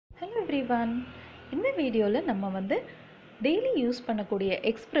Everyone. இந்த வீடியோவில் நம்ம டெய்லி யூஸ் பண்ணக்கூடிய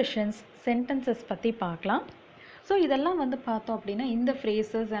எக்ஸ்ப்ரெஷன்ஸ் சென்டென்சஸ் பற்றி பார்க்கலாம். ஸோ இதெல்லாம் பார்த்தோம் அப்படின்னா இந்த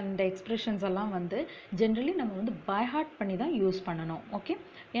ஃப்ரேசஸ் அண்ட் எக்ஸ்ப்ரெஷன்ஸ் எல்லாம் ஜென்ரலி நம்ம பை ஹார்ட் பண்ணி தான் யூஸ் பண்ணணும். ஓகே,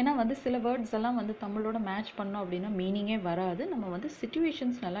 ஏன்னா சில வேர்ட்ஸ் எல்லாம் தமிழோட மேட்ச் பண்ணோம் அப்படின்னா மீனிங்கே வராது. நம்ம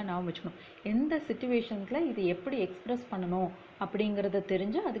சிச்சுவேஷன்ஸ் நல்லா ஞாபகம் வச்சுக்கணும். எந்த சிச்சுவேஷன்ஸில் இது எப்படி எக்ஸ்ப்ரெஸ் பண்ணணும் அப்படிங்கிறத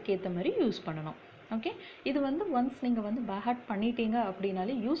தெரிஞ்சு அதுக்கேற்ற மாதிரி யூஸ் பண்ணணும். ஓகே, இது ஒன்ஸ் நீங்கள் பை ஹார்ட் பண்ணிட்டீங்க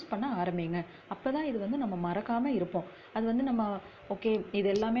அப்படின்னாலே யூஸ் பண்ண ஆரம்பிங்க. அப்போ தான் இது நம்ம மறக்காமல் இருப்போம். அது நம்ம ஓகே இது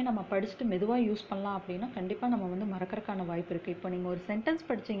எல்லாமே நம்ம படிச்சுட்டு மெதுவாக யூஸ் பண்ணலாம் அப்படின்னா கண்டிப்பாக நம்ம மறக்கறதுக்கான வாய்ப்பு இருக்குது. இப்போ நீங்கள் ஒரு சென்டென்ஸ்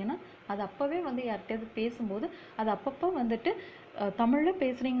படிச்சிங்கன்னா அது அப்போவே யார்கிட்டயாவது பேசும்போது அது அப்பப்போ தமிழில்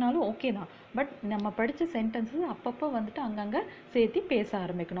பேசுகிறீங்கனாலும் ஓகே தான். பட் நம்ம படித்த சென்டென்ஸஸ் அப்பப்போ அங்கங்கே சேர்த்து பேச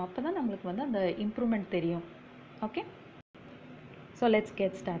ஆரம்பிக்கணும். அப்போ தான் நம்மளுக்கு அந்த இம்ப்ரூவ்மெண்ட் தெரியும். Okay, so let's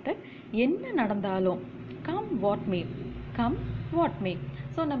get started. என்ன நடந்தாலும் come what May, come what May.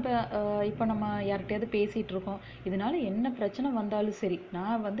 So இப்போ நம்ம யார்கிட்டயாவது பேசிகிட்டு இருக்கோம், இதனால் என்ன பிரச்சனை வந்தாலும் சரி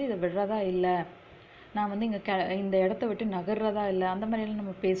நான் இதை விடுறதா இல்லை, நான் இந்த இடத்த விட்டு நகர்றதா இல்லை, அந்த மாதிரியெல்லாம்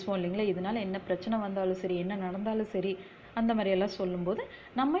நம்ம பேசுவோம் இல்லைங்களா. இதனால் என்ன பிரச்சனை வந்தாலும் சரி என்ன நடந்தாலும் சரி அந்த மாதிரியெல்லாம் சொல்லும்போது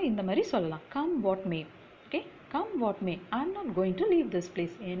நம்ம இந்த மாதிரி சொல்லலாம், come what May. Okay, come what May, I am not going to leave this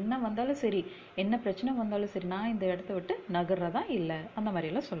place. என்ன வந்தாலும் சரி என்ன பிரச்சனை வந்தாலும் சரி நான் இந்த இடத்த விட்டு நகர்றதா இல்லை, அந்த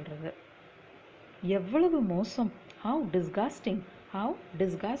மாதிரியெல்லாம் சொல்கிறது. எவ்வளவு மோசம், ஹவு டிஸ்காஸ்டிங், ஹவு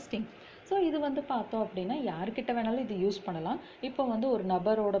டிஸ்காஸ்டிங். ஸோ இது பார்த்தோம் அப்படின்னா யார்கிட்ட வேணாலும் இது யூஸ் பண்ணலாம். இப்போ ஒரு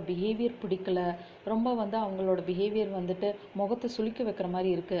நபரோட பிஹேவியர் பிடிக்கல, ரொம்ப அவங்களோட பிஹேவியர் முகத்தை சுளிக்க வைக்கிற மாதிரி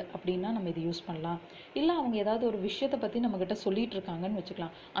இருக்குது அப்படின்னா நம்ம இது யூஸ் பண்ணலாம். இல்லை அவங்க ஏதாவது ஒரு விஷயத்தை பற்றி நம்மக்கிட்ட சொல்லிட்டு இருக்காங்கன்னு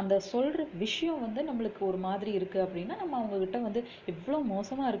வச்சுக்கலாம். அந்த சொல்கிற விஷயம் நம்மளுக்கு ஒரு மாதிரி இருக்குது அப்படின்னா நம்ம அவங்கக்கிட்ட எவ்வளோ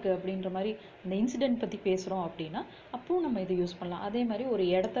மோசமாக இருக்குது அப்படின்ற மாதிரி அந்த இன்சிடென்ட் பற்றி பேசுகிறோம் அப்படின்னா அப்போவும் நம்ம இதை யூஸ் பண்ணலாம். அதே மாதிரி ஒரு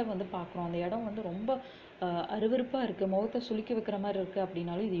இடத்த பார்க்குறோம், அந்த இடம் ரொம்ப அருவருப்பாக இருக்குது, முகத்தை சுளிக்க வைக்கிற மாதிரி இருக்குது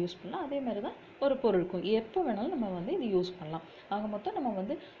அப்படின்னாலும் இது யூஸ் பண்ணலாம். அதே மாதிரி தான் ஒரு பொருளுக்கும் எப்போ வேணாலும் நம்ம இது யூஸ் பண்ணலாம். ஆக மொத்தம்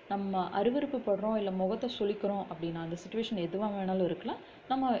நம்ம நம்ம அருவருப்பு படுறோம் இல்லை முகத்தை சுளிக்கிறோம் அப்படின்னா அந்த சுச்சுவேஷன் எதுவாக வேணாலும் இருக்கலாம்.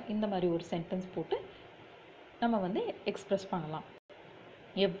 நம்ம இந்த மாதிரி ஒரு சென்டென்ஸ் போட்டு நம்ம எக்ஸ்ப்ரெஸ் பண்ணலாம்.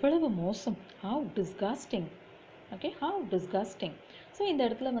 எவ்வளவு மோசம், ஹவ் டிஸ்காஸ்டிங். Okay, have டிஸ்காஸ்டிங். ஸோ இந்த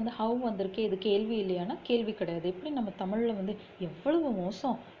இடத்துல ஹவ் வந்திருக்கே, இது கேள்வி இல்லையானா கேள்வி கிடையாது. எப்படி நம்ம தமிழில் எவ்வளவு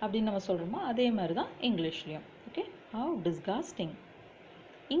மோசம் அப்படின்னு நம்ம சொல்கிறோமோ அதே மாதிரி தான் இங்கிலீஷ்லேயும். Okay, have டிஸ்காஸ்டிங்.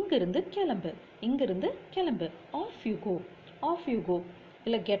 இங்கிருந்து கிளம்பு, இங்கிருந்து கிளம்பு. Of you go, of you go.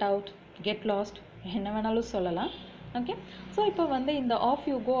 இல்லை கெட் அவுட், கெட் லாஸ்ட், என்ன வேணாலும் சொல்லலாம். ஓகே, ஸோ இப்போ இந்த ஆஃப்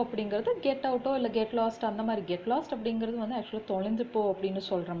யூ கோ அப்படிங்கிறது கெட் அவுட்டோ இல்லை கெட் லாஸ்ட் அந்த மாதிரி. கெட் லாஸ்ட் அப்படிங்கிறது ஆக்சுவலாக தொலைஞ்சு போ அப்படின்னு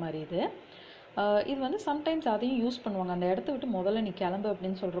சொல்கிற மாதிரி இது. இது சம்டைம்ஸ் அதையும் யூஸ் பண்ணுவாங்க. அந்த இடத்த விட்டு முதல்ல நீ கிளம்பு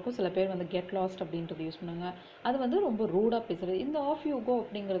அப்படின்னு சொல்கிறப்போ சில பேர் கெட் லாஸ்ட் அப்படின்றது யூஸ் பண்ணுவாங்க. அது ரொம்ப ரூடாக பேசுகிறது. இந்த ஆஃப் யூ கோ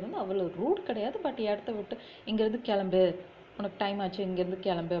அப்படிங்கிறது அவ்வளோ ரூட் கிடையாது. பட் இடத்த விட்டு இங்கேருந்து கிளம்பு, உனக்கு டைம் ஆச்சு, இங்கேருந்து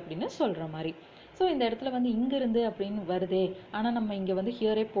கிளம்பு அப்படின்னு சொல்கிற மாதிரி. ஸோ இந்த இடத்துல இங்கேருந்து அப்படின்னு வருதே, ஆனால் நம்ம இங்கே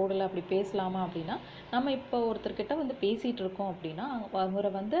ஹியரே போடலை, அப்படி பேசலாமா அப்படின்னா நம்ம இப்போ ஒருத்தர்கிட்ட பேசிகிட்டு இருக்கோம் அப்படின்னா அவரை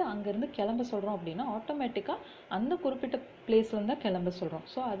அங்கேருந்து கிளம்ப சொல்கிறோம் அப்படின்னா ஆட்டோமேட்டிக்காக அந்த குறிப்பிட்ட பிளேஸ்லேருந்து தான் கிளம்ப சொல்கிறோம்.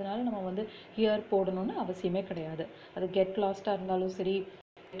 ஸோ அதனால் நம்ம ஹியர் போடணும்னு அவசியமே கிடையாது. அது கெட் லாஸ்ட்டாக இருந்தாலும் சரி,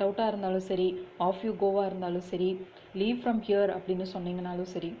 கெட் அவுட்டாக இருந்தாலும் சரி, ஆஃப் யூ கோவாக இருந்தாலும் சரி, லீவ் ஃப்ரம் ஹியர் அப்படின்னு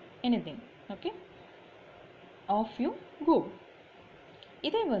சொன்னீங்கனாலும் சரி, anything. Okay, of you go.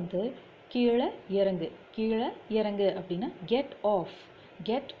 இதே கீழே இறங்கு, கீழே இறங்கு அப்படின்னா get of,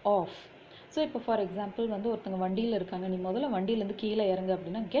 get of. So இப்போ ஃபார் எக்ஸாம்பிள் ஒருத்தங்க வண்டியில் இருக்காங்க, நீ முதல்ல வண்டியிலேருந்து கீழே இறங்கு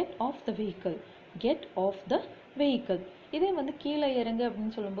அப்படின்னா get of the vehicle, get of the vehicle. இதே கீழே இறங்கு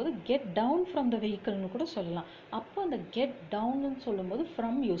அப்படின்னு சொல்லும்போது கெட் டவுன் ஃப்ரம் த வெஹிக்கிள்னு கூட சொல்லலாம். அப்போ அந்த கெட் டவுன்னு சொல்லும்போது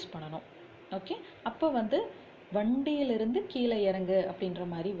ஃப்ரம் யூஸ் பண்ணணும். ஓகே, அப்போ வண்டியிலிருந்து கீழே இறங்கு அப்படின்ற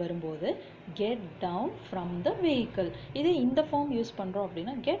மாதிரி வரும்போது get down from the vehicle. இதே இந்த ஃபார்ம் யூஸ் பண்ணுறோம்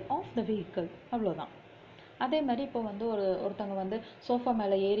அப்படின்னா கெட் ஆஃப் த வெஹிக்கிள், அவ்வளோதான். அதே மாதிரி இப்போ ஒருத்தவங்க சோஃபா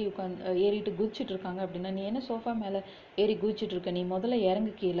மேலே ஏறிட்டு குதிச்சிட்டு இருக்காங்க அப்படின்னா நீ என்ன சோஃபா மேலே ஏறி குதிச்சிட்டு இருக்க, நீ முதல்ல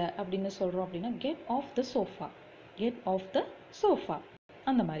இறங்கு கீழே அப்படின்னு சொல்கிறோம் அப்படின்னா get of the sofa, get of the sofa,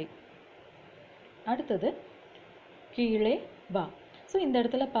 அந்த மாதிரி. அடுத்தது கீழே வா. ஸோ இந்த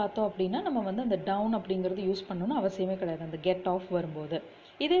இடத்துல பார்த்தோம் அப்படின்னா நம்ம அந்த டவுன் அப்படிங்கிறது யூஸ் பண்ணணும்னு அவசியமே கிடையாது அந்த கெட் ஆஃப் வரும்போது.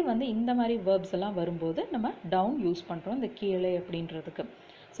 இதே இந்த மாதிரி வேர்ப்ஸ் எல்லாம் வரும்போது நம்ம டவுன் யூஸ் பண்ணுறோம் இந்த கீழே அப்படின்றதுக்கு.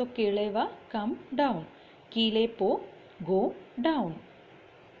 ஸோ கீழே வா, கம் டவுன். கீழே போ, கோ டவுன்.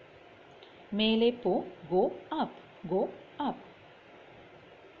 மேலே போ, கோ அப், கோ அப்.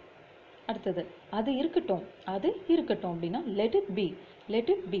 அடுத்தது அது இருக்கட்டும், அது இருக்கட்டும் அப்படின்னா let it be,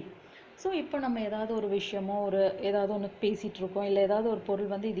 let it be. So இப்போ நம்ம ஏதாவது ஒரு விஷயமோ ஏதாவது ஒன்று பேசிகிட்டு இருக்கோம், இல்லை ஏதாவது ஒரு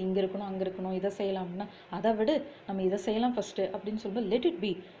பொருள் இது இங்கே இருக்கணும் அங்கே இருக்கணும் இதை செய்யலாம்னா அதை விட நம்ம இதை செய்யலாம் ஃபஸ்ட்டு அப்படின்னு சொல்லும்போது let it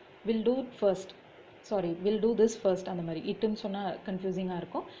be, will do it first, sorry will do this first அந்த மாதிரி. இட்டுன்னு சொன்னால் கன்ஃபியூசிங்காக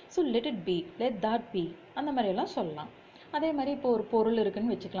இருக்கும். So let it be, let that B அந்த மாதிரியெல்லாம் சொல்லலாம். அதே மாதிரி இப்போ ஒரு பொருள்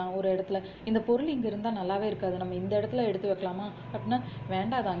இருக்குன்னு வச்சுக்கலாம். ஒரு இடத்துல இந்த பொருள் இங்கே இருந்தால் நல்லாவே இருக்காது, நம்ம இந்த இடத்துல எடுத்து வைக்கலாமா அப்படின்னா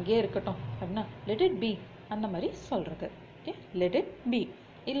வேண்டாம் அது அங்கேயே இருக்கட்டும் அப்படின்னா லெட் இட் பி அந்த மாதிரி சொல்கிறது. Okay, let it be.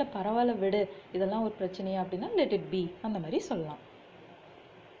 இல்லை பரவாயில்ல விடு இதெல்லாம் ஒரு பிரச்சனையா அப்படின்னா லெட் இட் பி அந்த மாதிரி சொல்லலாம்.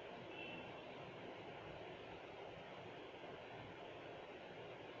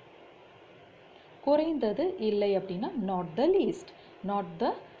 குறைந்தது இல்லை அப்படின்னா not the least, not the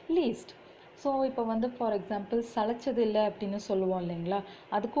least. So இப்போ வந்து ஃபார் எக்ஸாம்பிள் சளைச்சது இல்லை அப்படின்னு சொல்லுவோம் இல்லைங்களா,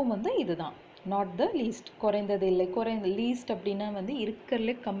 அதுக்கும் வந்து இதுதான் நாட் த லீஸ்ட், குறைந்தது இல்லை. லீஸ்ட் அப்படின்னா வந்து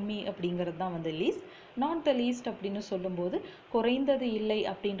இருக்கிறதுல கம்மி அப்படிங்கிறது தான் வந்து லீஸ்ட். நாட் த லீஸ்ட் அப்படின்னு சொல்லும்போது குறைந்தது இல்லை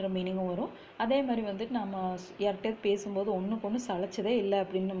அப்படின்ற மீனிங்கும் வரும். அதே மாதிரி வந்து நம்ம யார்கிட்டயாவது பேசும்போது ஒன்றுக்கு ஒன்று சளைச்சதே இல்லை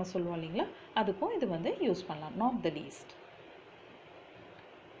அப்படின்னு நம்ம சொல்லுவோம் இல்லைங்களா, அதுக்கும் இது வந்து யூஸ் பண்ணலாம், நாட் த லீஸ்ட்.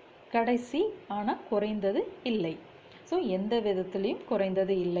 கடைசி ஆனால் குறைந்தது இல்லை. ஸோ எந்த விதத்துலேயும்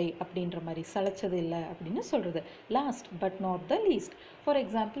குறைந்தது இல்லை அப்படின்ற மாதிரி, சளைச்சது இல்லை அப்படின்னு சொல்கிறது. Last but not the least. For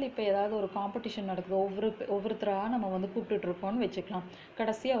example இப்போ ஏதாவது ஒரு காம்படிஷன் நடக்குது, ஒவ்வொருத்தராக நம்ம வந்து கூப்பிட்டுட்ருக்கோன்னு வச்சுக்கலாம்.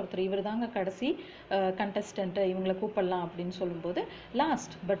 கடைசியாக ஒருத்தர் இவர் தாங்க கடைசி கண்டஸ்டண்ட்டு இவங்களை கூப்பிடலாம் அப்படின்னு சொல்லும்போது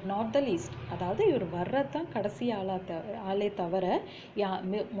last but not the least, அதாவது இவர் வர்றது தான் கடைசி ஆளே தவிர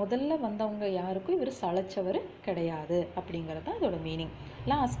முதல்ல வந்தவங்க யாருக்கும் இவர் சளைச்சவர் கிடையாது அப்படிங்கிறது தான் இதோட meaning.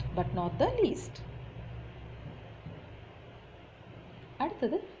 Last but not the least.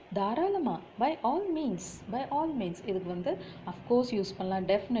 அடுத்தது தாராளமா, by all means. By all means இதுக்கு வந்து அஃப்கோர்ஸ் யூஸ் பண்ணலாம்,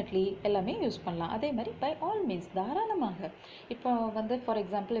 டெஃபினெட்லி எல்லாமே யூஸ் பண்ணலாம். அதே மாதிரி பை ஆல் மீன்ஸ் தாராளமாக. இப்போ வந்து ஃபார்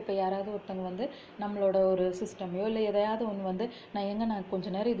எக்ஸாம்பிள் இப்போ யாராவது ஒருத்தவங்க வந்து நம்மளோட ஒரு சிஸ்டமையோ இல்லை எதையாவது ஒன்று வந்து நான்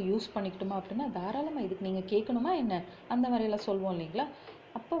கொஞ்ச நேரம் இது யூஸ் பண்ணிக்கிட்டுமா அப்படின்னா தாராளமாக இதுக்கு நீங்கள் கேட்கணுமா என்ன அந்த மாதிரியெல்லாம் சொல்லுவோம் இல்லைங்களா.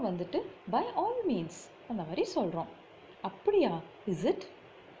 அப்போ வந்துட்டு பை ஆல் மீன்ஸ் அந்த மாதிரி சொல்கிறோம். அப்படியா, இஸ் இட்,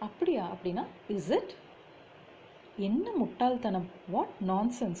 அப்படியா அப்படின்னா இஸ் இட், என்ன முட்டாள்தனம், வாட்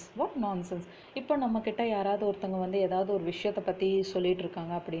நான்சென்ஸ், வாட் நான்சென்ஸ். இப்போ நம்மக்கிட்ட யாராவது ஒருத்தவங்க வந்து ஏதாவது ஒரு விஷயத்தை பற்றி சொல்லிகிட்டு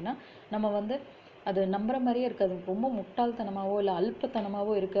இருக்காங்க அப்படின்னா நம்ம வந்து அது நம்புகிற மாதிரியே இருக்காது, ரொம்ப முட்டாள்தனமாவோ இல்லை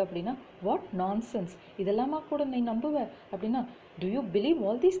அல்பத்தனமாவோ இருக்குது அப்படின்னா வாட் நான்சென்ஸ், இதெல்லாமா கூட நீ நம்புவ அப்படின்னா to you believe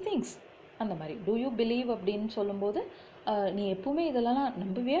all these things அந்த மாதிரி. டு யூ பிலீவ் அப்படின்னு சொல்லும்போது நீ எப்பவுமே இதெல்லாம்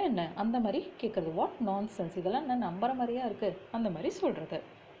நம்புவியா என்ன அந்த மாதிரி கேட்குறது. வாட் நான்சென்ஸ், இதெல்லாம் நான் நம்புகிற மாதிரியா இருக்குது அந்த மாதிரி சொல்கிறது.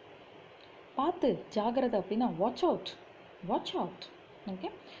 பார்த்து ஜாகிரதை அப்படின்னா watch out, watch out. Okay,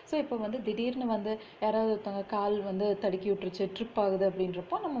 so இப்போ வந்து திடீர்னு வந்து யாராவது ஒருத்தவங்க கால் வந்து தடுக்கி விட்டுருச்சு, ட்ரிப் ஆகுது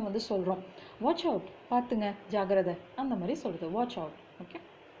அப்படின்றப்போ நம்ம வந்து சொல்கிறோம் வாட்ச் அவுட், பார்த்துங்க ஜாகிரதை அந்த மாதிரி சொல்கிறது, வாட்ச் அவுட். ஓகே,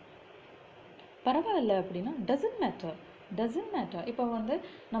 பரவாயில்ல அப்படின்னா டசன்ட் மேட்டர், டசன்ட் மேட்டர். இப்போ வந்து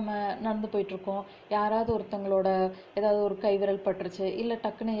நம்ம நடந்து போயிட்டுருக்கோம், யாராவது ஒருத்தவங்களோட ஏதாவது ஒரு கைவிரல் பட்டுருச்சு, இல்லை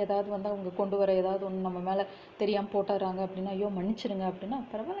டக்குன்னு ஏதாவது வந்து அவங்க கொண்டு வர ஏதாவது ஒன்று நம்ம மேலே தெரியாமல் போட்டுறாங்க அப்படின்னா ஐயோ மன்னிச்சிருங்க அப்படின்னா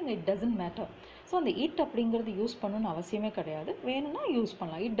பரவாயில்லைங்க, இட் டசன்ட் மேட்டர். ஸோ அந்த இட் அப்படிங்கிறது யூஸ் பண்ணணும்னு அவசியமே கிடையாது, வேணும்னா யூஸ்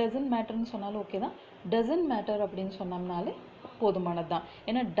பண்ணலாம். இட் டசன்ட் மேட்டர்னு சொன்னாலும் ஓகே தான், டசன்ட் மேட்டர் அப்படின்னு சொன்னோம்னாலே போதுமானது தான்.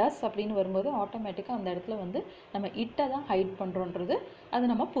 ஏன்னா டஸ் அப்படின்னு வரும்போது ஆட்டோமேட்டிக்காக அந்த இடத்துல வந்து நம்ம இட்டை தான் ஹைட் பண்ணுறோன்றது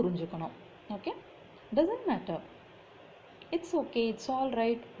அது நம்ம புரிஞ்சுக்கணும். Okay, doesn't matter, it's okay, it's all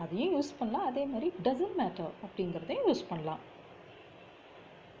right அதையும் யூஸ் பண்ணலாம். அதே மாதிரி டசன்ட் மேட்டர் அப்படிங்கிறதையும் யூஸ் பண்ணலாம்.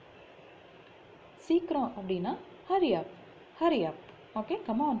 சீக்கிரம் அப்படின்னா ஹரி அப், ஹரி அப். Okay,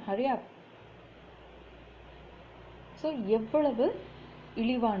 come on, Hari up. So எவ்வளவு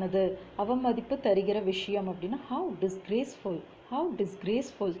இழிவானது, அவமதிப்பு தருகிற விஷயம் அப்படின்னா ஹவு டிஸ்கிரேஸ்ஃபுல், ஹவு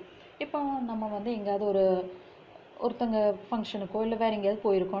டிஸ்கிரேஸ்ஃபுல். இப்போ நம்ம வந்து எங்கேயாவது ஒருத்தங்க ஃபங்க்ஷனுக்கோ இல்லை வேறு எங்கேயாவது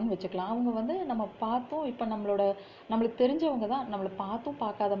போயிருக்கோன்னு வச்சுக்கலாம். அவங்க வந்து நம்ம பார்த்தோம், இப்போ நம்மளுக்கு தெரிஞ்சவங்க தான் நம்மளை பார்த்தும்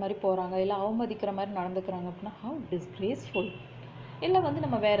பார்க்காத மாதிரி போகிறாங்க, இல்லை அவமதிக்கிற மாதிரி நடந்துக்கிறாங்க அப்படின்னா ஹவு டிஸ்கிரேஸ்ஃபுல். இல்லை வந்து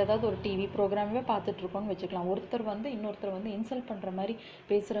நம்ம வேறு ஏதாவது ஒரு டிவி ப்ரோக்ராமே பார்த்துட்ருக்கோன்னு வச்சுக்கலாம், ஒருத்தர் வந்து இன்னொருத்தர் வந்து இன்சல்ட் பண்ணுற மாதிரி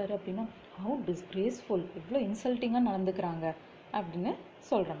பேசுகிறாரு அப்படின்னா ஹவு டிஸ்கிரேஸ்ஃபுல், எவ்வளோ இன்சல்ட்டிங்காக நடந்துக்கிறாங்க அப்படின்னு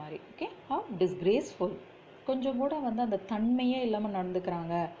சொல்கிற மாதிரி. ஓகே, ஹவு டிஸ்கிரேஸ்ஃபுல், கொஞ்சம் கூட வந்து அந்த தன்மையே இல்லாமல்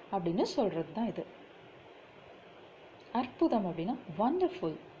நடந்துக்கிறாங்க அப்படின்னு சொல்கிறது தான் இது. அற்புதம் அப்படின்னா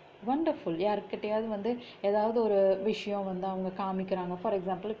வண்டர்ஃபுல், வண்டர்ஃபுல். யாருக்கிட்டையாவது வந்து ஏதாவது ஒரு விஷயம் வந்து அவங்க காமிக்கிறாங்க, ஃபார்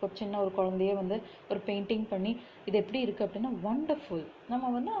எக்ஸாம்பிள் இப்போ சின்ன ஒரு குழந்தையே வந்து ஒரு பெயிண்டிங் பண்ணி இது எப்படி இருக்குது அப்படின்னா வண்டர்ஃபுல்.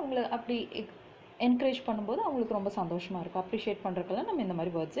 நம்ம வந்து அவங்கள அப்படி என்கரேஜ் பண்ணும்போது அவங்களுக்கு ரொம்ப சந்தோஷமாக இருக்கும். அப்ரிஷியேட் பண்ணுறதுக்கெல்லாம் நம்ம இந்த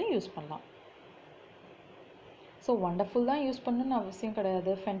மாதிரி வேர்ட்ஸை யூஸ் பண்ணலாம். ஸோ வண்டர்ஃபுல் தான் யூஸ் பண்ணணும்னு அவசியம்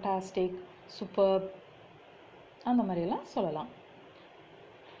கிடையாது, ஃபென்டாஸ்டிக், சூப்பர் அந்த மாதிரியெல்லாம் சொல்லலாம்.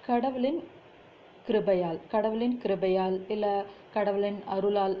 கடவுளின் கிருபையால், கடவுளின் கிருபையால் இல்லை கடவுளின்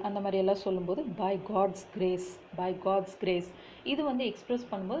அருளால் அந்த மாதிரியெல்லாம் சொல்லும்போது by God's grace, by God's grace. இது வந்து எக்ஸ்ப்ரெஸ்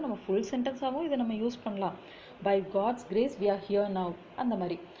பண்ணும்போது நம்ம ஃபுல் சென்டென்ஸாகவும் இதை நம்ம யூஸ் பண்ணலாம். By God's grace we are here now அந்த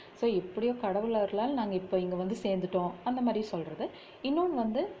மாதிரி. ஸோ எப்படியோ கடவுள் அருளால் நாங்கள் இப்போ இங்கே வந்து சேர்ந்துட்டோம் அந்த மாதிரி சொல்கிறது. இன்னொன்று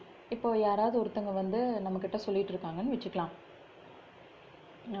வந்து இப்போ யாராவது ஒருத்தங்க வந்து நம்மக்கிட்ட சொல்லிட்டு இருக்காங்கன்னு வச்சுக்கலாம்.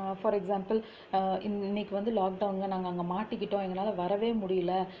 ஃபார் எக்ஸாம்பிள், இன்னைக்கு வந்து லாக்டவுனுங்க, நாங்கள் அங்கே மாட்டிக்கிட்டோம், எங்களால் வரவே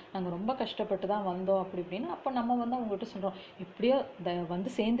முடியல, நாங்கள் ரொம்ப கஷ்டப்பட்டு தான் வந்தோம் அப்படி இப்படின்னு. அப்போ நம்ம வந்து அவங்ககிட்ட சொல்கிறோம், எப்படியோ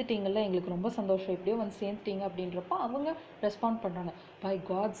வந்து சேர்ந்துட்டீங்கல்ல, எங்களுக்கு ரொம்ப சந்தோஷம், எப்படியோ வந்து சேர்ந்துட்டீங்க அப்படின்றப்போ அவங்க ரெஸ்பாண்ட் பண்ணுறாங்க, by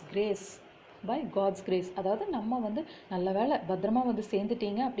God's grace, by God's grace. அதாவது நம்ம வந்து நல்ல வேளை பத்திரமா வந்து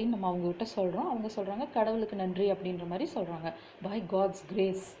சேர்ந்துட்டீங்க அப்படின்னு நம்ம அவங்ககிட்ட சொல்கிறோம். அவங்க சொல்கிறாங்க கடவுளுக்கு நன்றி அப்படின்ற மாதிரி சொல்கிறாங்க, by God's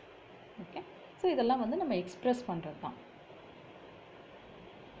grace. Okay, so இதெல்லாம் வந்து நம்ம எக்ஸ்ப்ரெஸ் பண்ணுறது தான்.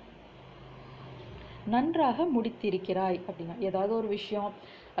 நன்றாக முடித்திருக்கிறாய் அப்படின்னா ஏதாவது ஒரு விஷயம்,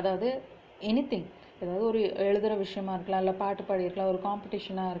 அதாவது எனிதிங், ஏதாவது ஒரு எழுதுகிற விஷயமா இருக்கலாம், இல்லை பாட்டு பாடியிருக்கலாம், ஒரு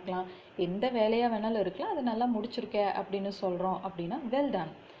காம்படிஷனாக இருக்கலாம், எந்த வேலையாக வேணாலும் இருக்கலாம், அது நல்லா முடிச்சிருக்க அப்படின்னு சொல்கிறோம் அப்படின்னா வெல்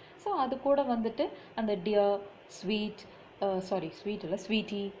டன். ஸோ அது கூட வந்துட்டு அந்த டியர், ஸ்வீட், ஸ்வீட் இல்லை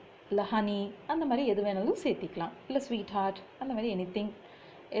ஸ்வீட்டி, இல்லை ஹனி, அந்த மாதிரி எது வேணாலும் சேர்த்திக்கலாம். இல்லை ஸ்வீட் ஹார்ட், அந்த மாதிரி எனிதிங்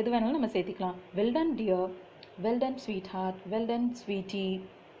எது வேணாலும் நம்ம சேர்த்திக்கலாம். Well done dear, well done sweet heart, well done sweetie,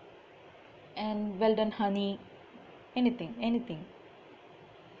 and well done honey, anything.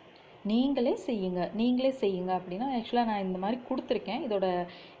 நீங்களே செய்யுங்க அப்படின்னா ஆக்சுவலாக நான் இந்த மாதிரி கொடுத்துருக்கேன். இதோட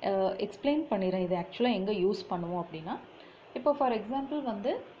எக்ஸ்பிளைன் பண்ணிடுறேன், இது ஆக்சுவலாக எங்கே யூஸ் பண்ணுவோம் அப்படின்னா, இப்போ ஃபார் எக்ஸாம்பிள்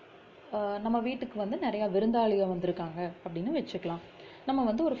வந்து நம்ம வீட்டுக்கு வந்து நிறையா விருந்தாளிகள் வந்திருக்காங்க அப்படின்னு வச்சுக்கலாம். நம்ம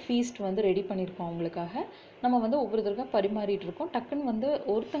வந்து ஒரு ஃபீஸ்ட் வந்து ரெடி பண்ணியிருக்கோம் அவங்களுக்காக. நம்ம வந்து ஒவ்வொருத்தருக்காக பரிமாறிட்டு இருக்கோம். டக்குன்னு வந்து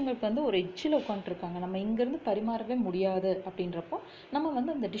ஒருத்தங்களுக்கு வந்து ஒரு எட்ஜில் உட்காந்துருக்காங்க, நம்ம இங்கேருந்து பரிமாறவே முடியாது அப்படின்றப்போ நம்ம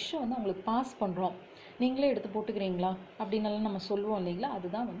வந்து அந்த டிஷ்ஷை வந்து அவங்களுக்கு பாஸ் பண்ணுறோம். நீங்களே எடுத்து போட்டுக்கிறீங்களா அப்படின்னலாம் நம்ம சொல்லுவோம் இல்லைங்களா.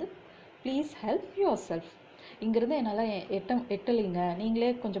 அதுதான் வந்து ப்ளீஸ் ஹெல்ப் யுவர் செல்ஃப். இங்கேருந்து என்னால் எட்டலைங்க,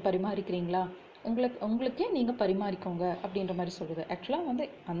 நீங்களே கொஞ்சம் பரிமாறிக்கிறீங்களா, உங்களுக்கே நீங்கள் பரிமாறிக்கோங்க அப்படின்ற மாதிரி சொல்லுது. ஆக்சுவலாக வந்து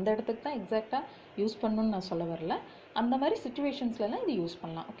அந்த இடத்துக்கு தான் எக்ஸாக்டாக யூஸ் பண்ணணும்னு நான் சொல்ல வரல, அந்த மாதிரி சுச்சுவேஷன்ஸ்லாம் இது யூஸ்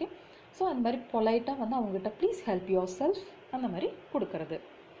பண்ணலாம். ஓகே, ஸோ அந்த மாதிரி பொலைட்டாக வந்து அவங்ககிட்ட ப்ளீஸ் ஹெல்ப் யுவர் செல்ஃப் அந்த மாதிரி கொடுக்கறது.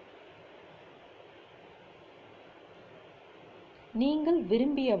 நீங்கள்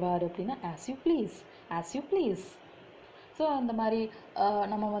விரும்பியவாறு அப்படின்னா ஆஸ் யூ ப்ளீஸ். ஸோ அந்த மாதிரி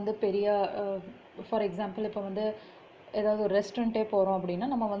நம்ம வந்து பெரிய ஃபார் எக்ஸாம்பிள் இப்போ வந்து ஏதாவது ஒரு ரெஸ்டாரண்ட்டே போகிறோம் அப்படின்னா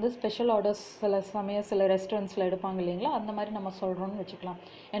நம்ம வந்து ஸ்பெஷல் ஆர்டர்ஸ் சில சமயம் சில ரெஸ்டாரண்ட்ஸில் எடுப்பாங்க இல்லைங்களா. அந்த மாதிரி நம்ம சொல்கிறோன்னு வச்சுக்கலாம்,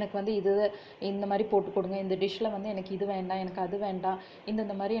 எனக்கு வந்து இது இந்த மாதிரி போட்டு கொடுங்க, இந்த டிஷ்ஷில் வந்து எனக்கு இது வேண்டாம், எனக்கு அது வேண்டாம்,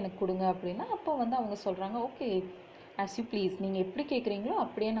 இந்த மாதிரி எனக்கு கொடுங்க அப்படின்னா அப்போ வந்து அவங்க சொல்கிறாங்க ஓகே ஆஸ் யூ ப்ளீஸ், நீங்கள் எப்படி கேட்குறீங்களோ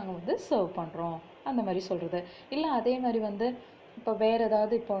அப்படியே நாங்கள் வந்து சர்வ் பண்ணுறோம் அந்த மாதிரி சொல்கிறது. இல்லை அதே மாதிரி வந்து இப்போ வேறு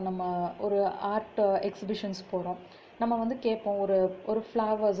ஏதாவது, இப்போ நம்ம ஒரு ஆர்ட் எக்ஸிபிஷன்ஸ் போகிறோம், நம்ம வந்து கேட்போம், ஒரு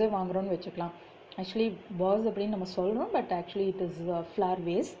ஃப்ளவர்ஸே வாங்குகிறோன்னு வச்சுக்கலாம். ஆக்சுவலி வாஸ் அப்படின்னு நம்ம சொல்கிறோம், but actually it is flower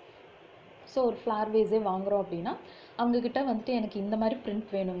ways. So ஒரு ஃப்ளவர் வேஸே வாங்குகிறோம் அப்படின்னா அவங்கக்கிட்ட வந்துட்டு எனக்கு இந்த மாதிரி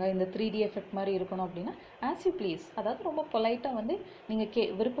பிரிண்ட் வேணுங்க, இந்த 3D எஃபெக்ட் மாதிரி இருக்கணும் அப்படின்னா ஆஸ் யூ ப்ளீஸ், அதாவது ரொம்ப பொலைட்டாக வந்து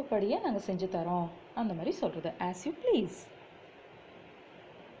நீங்கள் விருப்பப்படியே நாங்கள் செஞ்சு தரோம் அந்த மாதிரி சொல்கிறது, ஆஸ் யூ ப்ளீஸ்.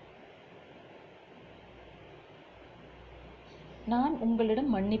 நான் உங்களிடம்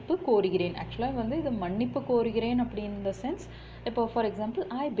மன்னிப்பு கோருகிறேன். ஆக்சுவலாக வந்து இது மன்னிப்பு கோருகிறேன் அப்படின்ற சென்ஸ், இப்போ for example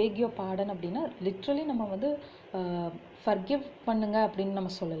I peg your pardon அப்படின்னா லிட்ரலி நம்ம வந்து ஃபர்கிவ் பண்ணுங்க அப்படின்னு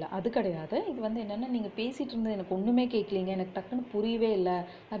நம்ம சொல்லலை, அது கிடையாது. இது வந்து என்னென்னா, நீங்கள் பேசிகிட்டு இருந்தது எனக்கு ஒன்றுமே கேட்கலீங்க, எனக்கு டக்குன்னு புரியவே இல்லை,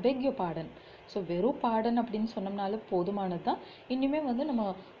 ஐ பெக் யுவர் பார்டன். ஸோ வெறும் பார்டன் அப்படின்னு சொன்னோம்னால போதுமானது தான். இனிமேல் வந்து நம்ம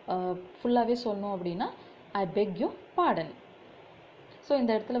ஃபுல்லாகவே சொல்லணும் அப்படின்னா ஐ பெக் யுவர் பார்டன். ஸோ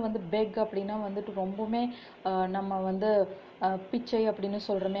இந்த இடத்துல வந்து பெக் அப்படின்னா வந்துட்டு ரொம்பவுமே நம்ம வந்து பிச்சை அப்படின்னு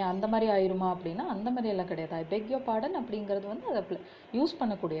சொல்கிறோமே அந்த மாதிரி ஆயிருமா அப்படின்னா அந்த மாதிரி எல்லாம் கிடையாது. ஐ பெக் யுவர் பார்டன் அப்படிங்கிறது வந்து அதை யூஸ்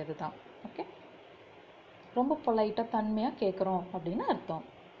பண்ணக்கூடியது தான். ஓகே, ரொம்ப பொலைட்டாக தன்மையாக கேட்குறோம் அப்படின்னு அர்த்தம்.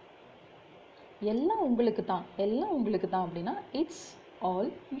 எல்லாம் உங்களுக்கு தான் அப்படின்னா இட்ஸ் ஆல்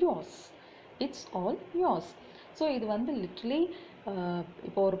யோர்ஸ். ஸோ இது வந்து லிட்ரலி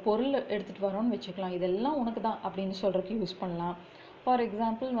இப்போ ஒரு பொருள் எடுத்துகிட்டு வரோன்னு வச்சுக்கலாம், இதெல்லாம் உனக்கு தான் அப்படின்னு சொல்கிறதுக்கு யூஸ் பண்ணலாம். ஃபார்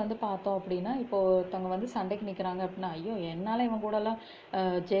எக்ஸாம்பிள் வந்து பார்த்தோம் அப்படின்னா, இப்போது ஒருத்தவங்க வந்து சண்டைக்கு நிற்கிறாங்க அப்படின்னா, ஐயோ என்னால் இவன் கூடலாம்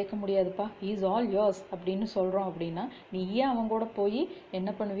ஜெயிக்க முடியாதுப்பா, இஸ் ஆல் யோர்ஸ் அப்படின்னு சொல்கிறோம் அப்படின்னா, நீ ஏன் அவன் கூட போய்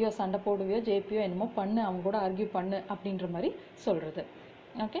என்ன பண்ணுவியோ, சண்டை போடுவியோ, ஜெயிப்பியோ, என்னமோ பண்ணு, அவங்க கூட ஆர்கியூ பண்ணு அப்படின்ற மாதிரி சொல்கிறது.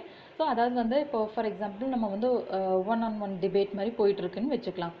 ஓகே, ஸோ அதாவது வந்து இப்போ ஃபார் எக்ஸாம்பிள் நம்ம வந்து 1-on-1 டிபேட் மாதிரி போயிட்டுருக்குன்னு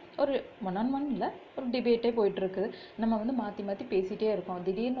வச்சுக்கலாம். ஒரு 1-on-1 இல்லை, ஒரு டிபேட்டே போயிட்டுருக்குது. நம்ம வந்து மாற்றி மாற்றி பேசிகிட்டே இருக்கோம்.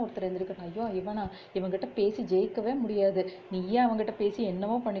 திடீர்னு ஒருத்தர் எழுந்திருக்கணும், ஐயோ இவங்கிட்ட பேசி ஜெயிக்கவே முடியாது, நீ ஏன் அவங்ககிட்ட பேசி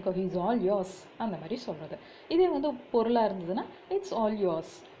என்னவோ பண்ணிக்கோ, இஸ் ஆல் யோர்ஸ் அந்த மாதிரி சொல்கிறது. இதே வந்து பொருளாக இருந்ததுன்னா இட்ஸ் ஆல்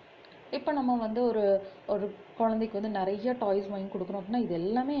யோர்ஸ். இப்போ நம்ம வந்து ஒரு குழந்தைக்கு வந்து நிறைய டாய்ஸ் வாங்கி கொடுக்குறோம் அப்படின்னா இது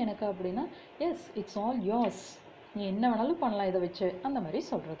எல்லாமே எனக்கு அப்படின்னா எஸ் இட்ஸ் ஆல் யோர்ஸ், நீ என்ன வேணாலும் பண்ணலாம் இதை வச்சு அந்த மாதிரி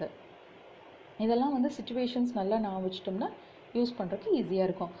சொல்கிறது. இதெல்லாம் வந்து சிச்சுவேஷன்ஸ் நல்லா நான் வச்சிட்டோம்னா யூஸ் பண்ணுறதுக்கு ஈஸியாக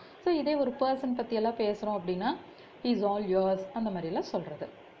இருக்கும். ஸோ இதே ஒரு பர்சன் பற்றியெல்லாம் பேசுகிறோம் அப்படின்னா இஸ் ஆல் யோர்ஸ் அந்த மாதிரியெல்லாம் சொல்கிறது.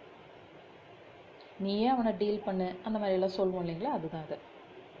 நீயே அவனை டீல் பண்ணு அந்த மாதிரியெல்லாம் சொல்லுவோம் இல்லைங்களா, அதுதான் அது.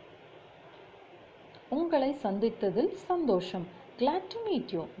 உங்களை சந்தித்ததில் சந்தோஷம். glad to meet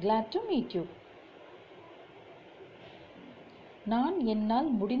you, glad to meet you. நான் என்னால்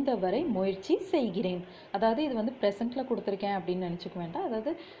முடிந்தவரை முயற்சி செய்கிறேன். அதாவது இது வந்து ப்ரெசென்ட்டில் கொடுத்துருக்கேன் அப்படின்னு நினச்சிக்க வேண்டாம்.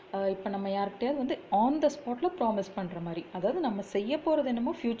 அதாவது இப்போ நம்ம யார்கிட்டயாவது வந்து ஆன் த ஸ்பாட்டில் ப்ராமிஸ் பண்ணுற மாதிரி, அதாவது நம்ம செய்ய போகிறது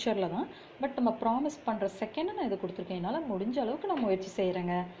என்னமோ ஃப்யூச்சரில் தான், பட் நம்ம ப்ராமிஸ் பண்ணுற செகண்டை நான் இதை கொடுத்துருக்கேன், என்னால் முடிஞ்ச அளவுக்கு நான் முயற்சி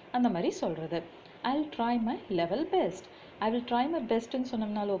செய்கிறேங்க அந்த மாதிரி சொல்கிறது. I will try my level best. I will try my பெஸ்ட்டுன்னு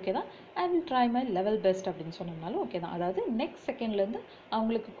சொன்னோம்னாலும் ஓகே தான், I will try my level best அப்படின்னு சொன்னோம்னாலும் ஓகே தான். அதாவது நெக்ஸ்ட் செகண்ட்லேருந்து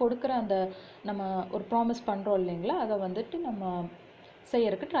அவங்களுக்கு கொடுக்குற அந்த நம்ம ஒரு ப்ராமிஸ் பண்ணுறோம் இல்லைங்களா, அதை வந்துட்டு நம்ம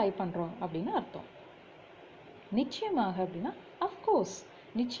செய்யறதுக்கு ட்ரை பண்ணுறோம் அப்படின்னு அர்த்தம். நிச்சயமாக அப்படின்னா அஃப்கோர்ஸ்,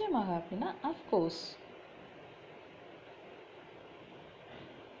 நிச்சயமாக அப்படின்னா அஃப்கோர்ஸ்.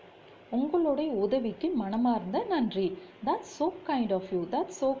 உங்களுடைய உதவிக்கு மனமார்ந்த நன்றி. that's so kind of you,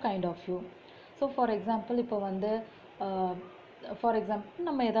 that's so kind of you. So for example இப்போ வந்து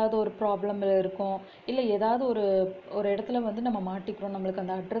நம்ம ஏதாவது ஒரு ப்ராப்ளமில் இருக்கோம், இல்லை ஏதாவது ஒரு இடத்துல வந்து நம்ம மாட்டிக்கிறோம், நம்மளுக்கு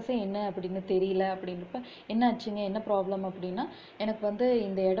அந்த அட்ரஸே என்ன அப்படின்னு தெரியல அப்படின்றப்ப என்ன ஆச்சுங்க, என்ன ப்ராப்ளம் அப்படின்னா, எனக்கு வந்து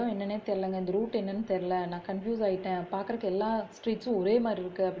இந்த இடம் என்னன்னே தெரிலங்க, இந்த ரூட் என்னன்னு தெரில, நான் கன்ஃபியூஸ் ஆகிட்டேன், பார்க்குறக்கு எல்லா ஸ்ட்ரீட்ஸும் ஒரே மாதிரி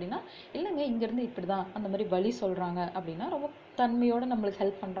இருக்குது அப்படின்னா, இல்லைங்க இங்கேருந்து இப்படி தான் அந்த மாதிரி வழி சொல்கிறாங்க அப்படின்னா, ரொம்ப தன்மையோடு நம்மளுக்கு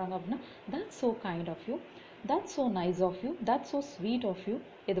ஹெல்ப் பண்ணுறாங்க அப்படின்னா, that's so kind of you, that's so nice of you, that's so sweet of you,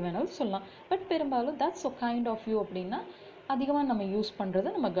 எது வேணாலும் சொல்லலாம். பட் பெரும்பாலும் that's so kind of you அப்படின்னா அதிகமாக நம்ம யூஸ் பண்ணுறதை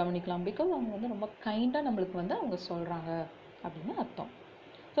நம்ம கவனிக்கலாம். பிகாஸ் அவங்க வந்து ரொம்ப கைண்டாக நம்மளுக்கு வந்து அவங்க சொல்கிறாங்க அப்படின்னு அர்த்தம்.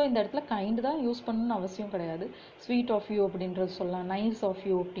 ஸோ இந்த இடத்துல கைண்டு தான் யூஸ் பண்ணணும்னு அவசியம் கிடையாது. ஸ்வீட் ஆஃப் யூ அப்படின்றது சொல்லலாம், நைஸ் ஆஃப்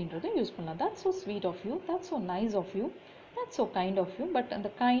யூ அப்படின்றதும் யூஸ் பண்ணலாம். that's so sweet of you, that's so nice of you, that's so kind of you. But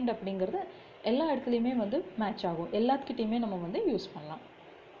அந்த கைண்ட் அப்படிங்கிறது எல்லா இடத்துலையுமே வந்து மேட்ச் ஆகும், எல்லாத்துக்கிட்டையுமே நம்ம வந்து யூஸ் பண்ணலாம்.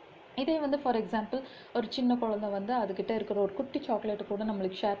 இதே வந்து ஃபார் எக்ஸாம்பிள் ஒரு சின்ன குழந்தை வந்து அதுக்கிட்ட இருக்கிற ஒரு குட்டி சாக்லேட்டை கூட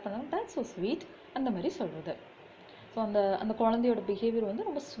நம்மளுக்கு ஷேர் பண்ணணும், that's so sweet அந்த மாதிரி சொல்கிறது. ஸோ அந்த குழந்தையோட பிஹேவியர் வந்து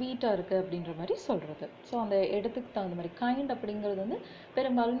ரொம்ப ஸ்வீட்டாக இருக்குது அப்படின்ற மாதிரி சொல்கிறது. ஸோ அந்த இடத்துக்கு தகுந்த மாதிரி கைண்ட் அப்படிங்கிறது வந்து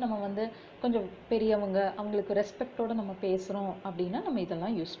பெரும்பாலும் நம்ம வந்து கொஞ்சம் பெரியவங்க, அவங்களுக்கு ரெஸ்பெக்டோடு நம்ம பேசுகிறோம் அப்படின்னா நம்ம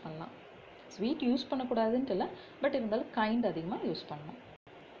இதெல்லாம் யூஸ் பண்ணலாம். ஸ்வீட் யூஸ் பண்ணக்கூடாதுன்ட்டு இல்லை, பட் இருந்தாலும் கைண்ட் அதிகமாக யூஸ் பண்ணலாம்.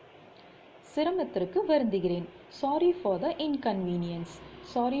 சிரமத்திற்கு வருந்துகிறேன். Sorry for the inconvenience,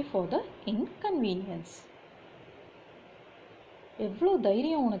 sorry for the inconvenience. எவ்வளோ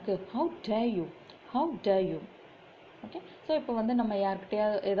தைரியம் உனக்கு, how dare you, how dare you. Okay, so இப்போ வந்து நம்ம யார்கிட்டயா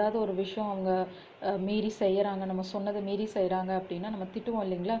ஏதாவது ஒரு விஷயம் அவங்க மீறி செய்கிறாங்க, நம்ம சொன்னதை மீறி செய்கிறாங்க அப்படின்னா நம்ம திட்டுவோம்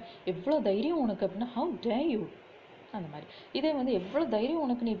இல்லைங்களா, எவ்வளோ தைரியம் உனக்கு அப்படின்னா ஹவு டேர் யூ அந்த மாதிரி. இதே வந்து எவ்வளோ தைரியம்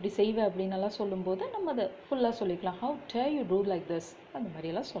உனக்கு நீ இப்படி செய்வே அப்படின்னலாம் சொல்லும்போது நம்ம அதை ஃபுல்லாக சொல்லிக்கலாம், how dare you two like this அந்த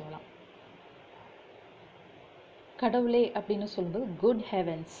மாதிரியெல்லாம் சொல்லலாம். கடவுளே அப்படின்னு சொல்லும்போது good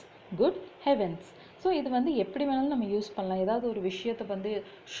heavens, good heavens. So இது வந்து எப்படி வேணாலும் நம்ம யூஸ் பண்ணலாம். ஏதாவது ஒரு விஷயத்தை வந்து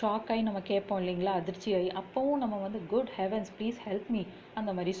ஷாக் ஆகி நம்ம கேட்போம் இல்லைங்களா, அதிர்ச்சி ஆகி, அப்போவும் நம்ம வந்து good heavens please help me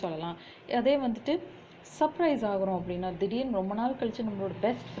அந்த மாதிரி சொல்லலாம். அதே வந்துட்டு சர்ப்ரைஸ் ஆகிறோம் அப்படின்னா, திடீர்னு ரொம்ப நாள் கழித்து நம்மளோட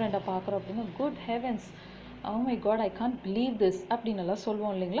பெஸ்ட் ஃப்ரெண்டை பார்க்குறோம் அப்படின்னா good heavens, oh my god I can't believe this அப்படின்னு எல்லாம்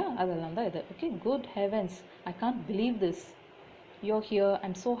சொல்லுவோம் இல்லைங்களா, அதெல்லாம் தான் இது. Okay, good heavens, I can't believe this, you're here,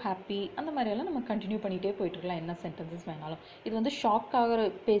 I'm so happy அந்த மாதிரியெல்லாம் நம்ம கண்டினியூ பண்ணிகிட்டே போயிட்டுருக்கலாம், என்ன சென்டென்சஸ் வேணாலும். இது வந்து ஷாக் ஆகிற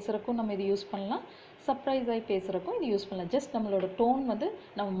பேசுகிறக்கும் நம்ம இது யூஸ் பண்ணலாம், சர்ப்ரைஸ் ஆகி பேசுகிறக்கும் இது யூஸ் பண்ணலாம். ஜஸ்ட் நம்மளோட டோன் வந்து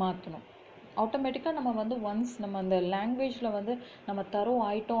நம்ம மாற்றணும். ஆட்டோமேட்டிக்காக நம்ம வந்து ஒன்ஸ் நம்ம அந்த லாங்குவேஜில் வந்து நம்ம தரோம்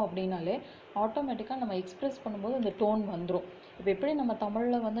ஆயிட்டோம் அப்படின்னாலே ஆட்டோமேட்டிக்காக நம்ம எக்ஸ்ப்ரெஸ் பண்ணும்போது அந்த டோன் வந்துடும். இப்போ எப்படி நம்ம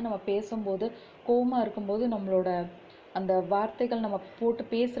தமிழில் வந்து நம்ம பேசும்போது கோவமாக இருக்கும்போது நம்மளோட அந்த வார்த்தைகள் நம்ம போட்டு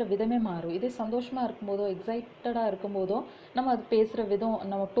பேசுகிற விதமே மாறும். இதே சந்தோஷமாக இருக்கும்போதோ எக்ஸைட்டடாக இருக்கும்போதோ நம்ம அது பேசுகிற விதம்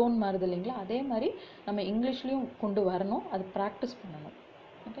நம்ம டோன் மாறுது இல்லைங்களா, அதே மாதிரி நம்ம இங்கிலீஷ்லேயும் கொண்டு வரணும், அது ப்ராக்டிஸ் பண்ணணும்.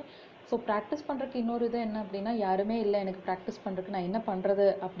 ஓகே, ஸோ ப்ராக்டிஸ் பண்ணுறதுக்கு இன்னொரு இது என்ன அப்படின்னா, யாருமே இல்லை எனக்கு ப்ராக்டிஸ் பண்ணுறதுக்கு நான் என்ன பண்ணுறது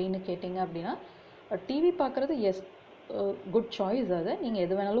அப்படின்னு கேட்டிங்க அப்படின்னா, டிவி பார்க்குறது எஸ் குட் சாய்ஸ். அது நீங்கள்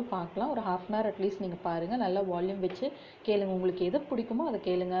எது வேணாலும் பார்க்கலாம், ஒரு ½ hour அட்லீஸ்ட் நீங்கள் பாருங்கள், நல்லா வால்யூம் வச்சு கேளுங்க, உங்களுக்கு எது பிடிக்குமோ அதை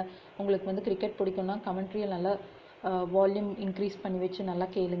கேளுங்க. உங்களுக்கு வந்து கிரிக்கெட் பிடிக்கும்னா கமெண்ட்ரியில் நல்லா வால்யூம் இன்க்ரீஸ் பண்ணி வச்சு நல்லா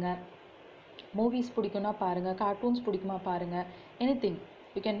கேளுங்க. மூவிஸ் பிடிக்கும்னா பாருங்கள், கார்ட்டூன்ஸ் பிடிக்குமா பாருங்கள், anything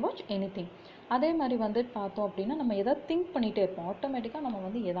you can watch anything. அதே மாதிரி வந்து பார்த்தோம் அப்படின்னா நம்ம எதாவது திங்க் பண்ணிகிட்டே இருப்போம். ஆட்டோமேட்டிக்காக நம்ம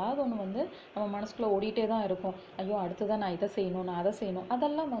வந்து ஏதாவது ஒன்று வந்து நம்ம மனசுக்குள்ளே ஓடிட்டே தான் இருக்கும். ஐயோ அடுத்ததான் நான் இதை செய்யணும், நான் அதை செய்யணும்,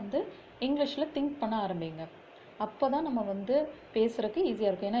 அதெல்லாம் வந்து இங்கிலீஷில் திங்க் பண்ண ஆரம்பிங்க. அப்போ தான் நம்ம வந்து பேசுகிறதுக்கு ஈஸியாக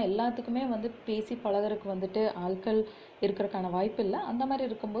இருக்கும். ஏன்னா எல்லாத்துக்குமே வந்து பேசி பழகிறதுக்கு வந்துட்டு ஆட்கள் இருக்கிறதுக்கான வாய்ப்பு இல்லை. அந்த மாதிரி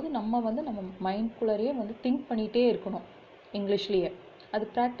இருக்கும்போது நம்ம வந்து நம்ம மைண்ட்குள்ளேயே வந்து திங்க் பண்ணிகிட்டே இருக்கணும் இங்கிலீஷ்லேயே. அது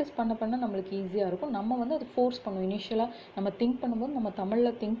ப்ராக்டிஸ் பண்ண பண்ண நம்மளுக்கு ஈஸியாக இருக்கும். நம்ம வந்து அது ஃபோர்ஸ் பண்ணுவோம். இனிஷியலாக நம்ம திங்க் பண்ணும்போது நம்ம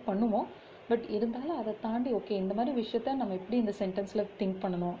தமிழில் திங்க் பண்ணுவோம், பட் இருந்தாலும் அதை தாண்டி ஓகே இந்த மாதிரி விஷயத்த நம்ம எப்படி இந்த சென்டென்ஸில் திங்க்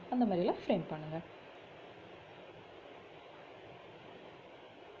பண்ணணும் அந்த மாதிரிலாம் ஃப்ரேம் பண்ணுங்கள்.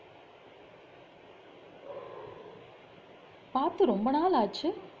 பார்த்து ரொம்ப நாள் ஆச்சு,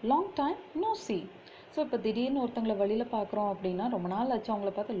 long time no C. So இப்போ திடீர்னு ஒருத்தங்களை வழியில் பார்க்குறோம் அப்படின்னா, ரொம்ப நாள் ஆச்சு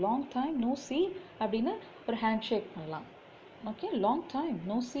அவங்கள பார்த்து, லாங் டைம் நோ சி அப்படின்னு ஒரு ஹேண்ட் ஷேக் பண்ணலாம். Okay, long time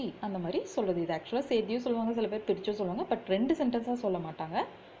no C அந்த மாதிரி சொல்கிறது. இது ஆக்சுவலாக சேர்த்தியும் சொல்லுவாங்க, சில பேர் பிரிச்சும் சொல்லுவாங்க. பட் 2 சென்டென்ஸாக சொல்ல மாட்டாங்க,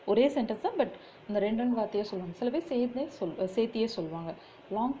 ஒரே சென்டென்ஸ் தான். பட் இந்த 2 வார்த்தையே சொல்லுவாங்க. சில பேர் சேர்த்தியே சொல்லுவாங்க,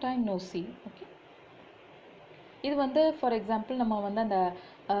 long time no C. Okay, இது வந்து ஃபார் எக்ஸாம்பிள் நம்ம வந்து அந்த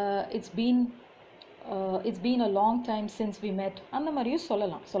it's been a long time since we மெட் அந்த மாதிரியும்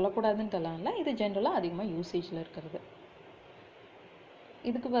சொல்லலாம். சொல்லக்கூடாதுன்ட்டுலாம் இல்லை, இது ஜென்ரலாக அதிகமாக யூசேஜில் இருக்கிறது.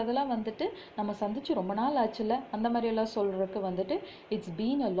 இதுக்கு பதிலாக வந்துட்டு நம்ம சந்திச்சு ரொம்ப நாள் ஆச்சுல அந்த மாதிரியெல்லாம் சொல்கிறதுக்கு வந்துட்டு it's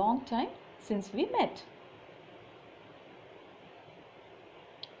been a long time since we மெட்.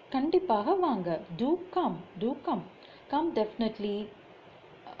 கண்டிப்பாக வாங்க, டூ கம் கம் டெஃபினெட்லி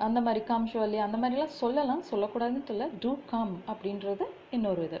அந்த மாதிரி, கம் ஷுவர்லி அந்த மாதிரிலாம் சொல்லலாம், சொல்லக்கூடாதுன்ட்டு இல்லை. டூ கம் அப்படின்றது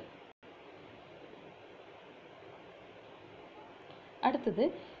இன்னொரு இது. அடுத்தது,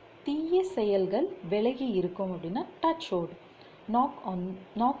 தீய செயல்கள் விலகி இருக்கும் அப்படின்னா touch wood,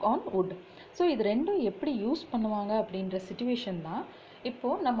 knock on would. So இது ரெண்டும் எப்படி யூஸ் பண்ணுவாங்க அப்படின்ற சிச்சுவேஷன் தான்.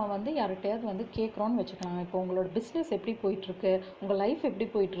 இப்போது நம்ம வந்து யார்கிட்டையாவது வந்து கேட்குறோன்னு வச்சுக்கலாம். இப்போ உங்களோட பிஸ்னஸ் எப்படி போயிட்டுருக்கு, உங்கள் லைஃப் எப்படி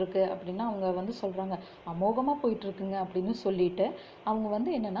போயிட்டுருக்கு அப்படின்னா அவங்க வந்து சொல்கிறாங்க அமோகமாக போயிட்டுருக்குங்க அப்படின்னு சொல்லிட்டு அவங்க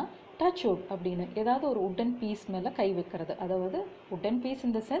வந்து என்னென்னா டச் வுட் அப்படின்னு ஏதாவது ஒரு உட்டன் பீஸ் மேலே கை வைக்கிறது. அதாவது wooden piece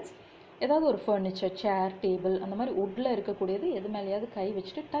in the sense ஏதாவது ஒரு ஃபர்னிச்சர், சேர், டேபிள் அந்த மாதிரி வுட்டில் இருக்கக்கூடியது எது மேலேயாவது கை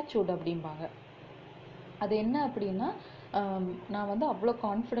வச்சுட்டு டச் வுட் அப்படிம்பாங்க. அது என்ன அப்படின்னா, நான் வந்து அவ்வளோ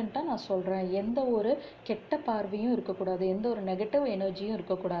கான்ஃபிடெண்ட்டாக நான் சொல்கிறேன், எந்த ஒரு கெட்ட பார்வையும் இருக்கக்கூடாது, எந்த ஒரு நெகட்டிவ் எனர்ஜியும்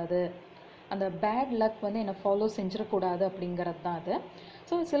இருக்கக்கூடாது, அந்த பேட் லக் வந்து என்னை ஃபாலோ செஞ்சிடக்கூடாது அப்படிங்கிறது தான் அது.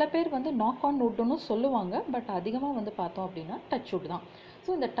 ஸோ சில பேர் வந்து நாக் ஆன் வுட்னு சொல்லுவாங்க, பட் அதிகமாக வந்து பார்த்தோம் அப்படின்னா டச் வுட் தான். ஸோ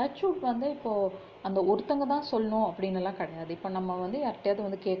இந்த டச் வுட் வந்து இப்போது அந்த ஒருத்தங்க தான் சொல்லணும் அப்படின்னுலாம் கிடையாது. இப்போ நம்ம வந்து யார்கிட்டையாவது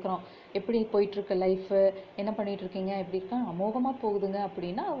வந்து கேட்குறோம், எப்படி போயிட்டுருக்கு லைஃபு, என்ன பண்ணிகிட்ருக்கீங்க, எப்படி இருக்காங்க, அமோகமாக போகுதுங்க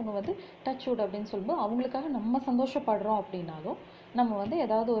அப்படின்னா அவங்க வந்து டச் வுட் அப்படின்னு சொல்லும்போது அவங்களுக்காக நம்ம சந்தோஷப்படுறோம் அப்படின்னாலும் நம்ம வந்து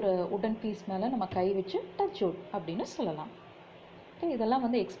ஏதாவது ஒரு உடன் பீஸ் மேலே நம்ம கை வச்சு டச் வுட் அப்படின்னு சொல்லலாம். ஓகே, இதெல்லாம்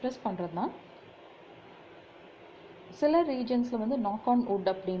வந்து எக்ஸ்ப்ரெஸ் பண்ணுறது தான். சில ரீஜன்ஸில் வந்து நாக் ஆன்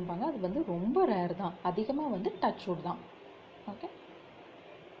வுட் அப்படிம்பாங்க, அது வந்து ரொம்ப ரேர் தான். அதிகமாக வந்து டச் வுட் தான். ஓகே,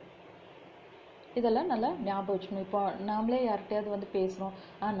 இதெல்லாம் நல்லா ஞாபகம் வச்சுக்கணும். இப்போ நாமளே யார்கிட்டையாவது வந்து பேசுகிறோம்,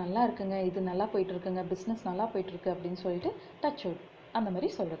 நல்லா இருக்குங்க, இது நல்லா போயிட்டுருக்குங்க, பிஸ்னஸ் நல்லா போயிட்டுருக்கு அப்படின்னு சொல்லிட்டு டச் வுட் அந்த மாதிரி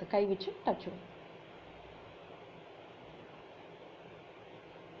சொல்கிறது, கை வச்சு டச் வுட்.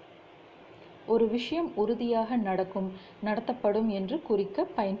 ஒரு விஷயம் உறுதியாக நடத்தப்படும் என்று குறிக்க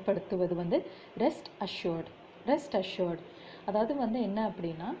பயன்படுத்துவது வந்து ரெஸ்ட் அஷ்யூர்ட். அதாவது வந்து என்ன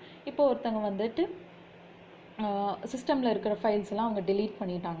அப்படின்னா, இப்போ ஒருத்தங்க வந்துட்டு சிஸ்டமில் இருக்கிற ஃபைல்ஸ் எல்லாம் அவங்க delete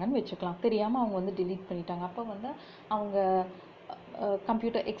பண்ணிட்டாங்கன்னு வச்சுக்கலாம். தெரியாமல் அவங்க வந்து delete பண்ணிட்டாங்க. அப்போ வந்து அவங்க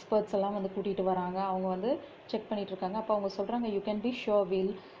கம்ப்யூட்டர் எக்ஸ்பர்ட்ஸ் எல்லாம் வந்து கூட்டிகிட்டு வராங்க. அவங்க வந்து செக் பண்ணிகிட்ருக்காங்க. அப்போ அவங்க சொல்கிறாங்க, you can be sure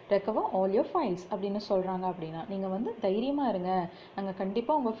will recover all your files அப்படின்னு சொல்கிறாங்க. அப்படின்னா நீங்கள் வந்து தைரியமாக இருங்க, நாங்கள்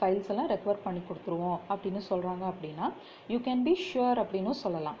கண்டிப்பாக உங்கள் ஃபைல்ஸ் எல்லாம் ரெக்கவர் பண்ணி கொடுத்துருவோம் அப்படின்னு சொல்கிறாங்க. அப்படின்னா யூ கேன் பி ஷுர் அப்படின்னு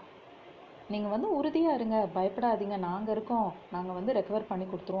சொல்லலாம். நீங்கள் வந்து உறுதியாக இருங்க, பயப்படாதீங்க, நாங்கள் இருக்கோம், நாங்கள் வந்து ரெக்கவர் பண்ணி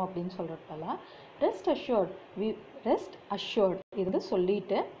கொடுத்துருவோம் அப்படின்னு சொல்கிறப்பெல்லாம் ரெஸ்ட் அஷ்யூர்ட் இது வந்து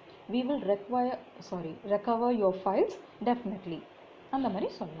சொல்லிவிட்டு we will recover your files definitely அந்த மாதிரி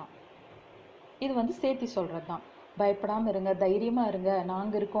சொல்லலாம். இது வந்து சேர்த்தி சொல்கிறது தான். பயப்படாமல் இருங்க, தைரியமாக இருங்க,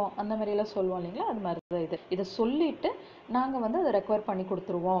 நாங்கள் இருக்கோம் அந்த மாதிரியெல்லாம் சொல்லுவோம் இல்லைங்களா, அது மாதிரி தான் இதை சொல்லிவிட்டு நாங்கள் வந்து அதை ரெக்கவர் பண்ணி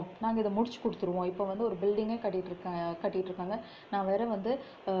கொடுத்துருவோம், நாங்கள் இதை முடிச்சு கொடுத்துருவோம். இப்போ வந்து ஒரு பில்டிங்கே கட்டிகிட்டு இருக்காங்க. நான் வேறு வந்து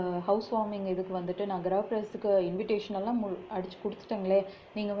ஹவுஸ் வார்மிங் இதுக்கு வந்துட்டு நான் கிரகப்பிரவேசத்துக்கு இன்விடேஷன் எல்லாம் அடித்து கொடுத்துட்டேங்களே,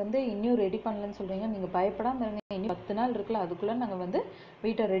 நீங்கள் வந்து இன்னும் ரெடி பண்ணலன்னு சொல்கிறீங்க, நீங்கள் பயப்படாமல் இருங்க, இன்னும் 10 நாள் இருக்குல்ல, அதுக்குள்ளே நாங்கள் வந்து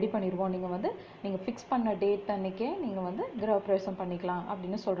வீட்டை ரெடி பண்ணிடுவோம், நீங்கள் ஃபிக்ஸ் பண்ண டேட் அன்றைக்கே நீங்கள் வந்து கிரகப்பிரவேசம் பண்ணிக்கலாம்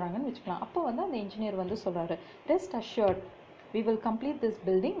அப்படின்னு சொல்கிறாங்கன்னு வச்சுக்கலாம். அப்போ வந்து அந்த இன்ஜினியர் வந்து சொல்கிறாரு, rest assured we will complete this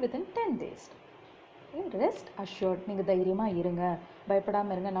building within 10 days. Rest assured, நீங்கள் தைரியமாக இருங்க,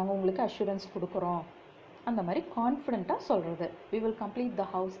 பயப்படாமல் இருங்க, நாங்கள் உங்களுக்கு அஷ்யூரன்ஸ் கொடுக்குறோம் அந்த மாதிரி கான்ஃபிடென்ட்டாக சொல்கிறது. we will complete the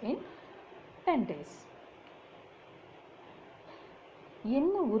house in 10 days.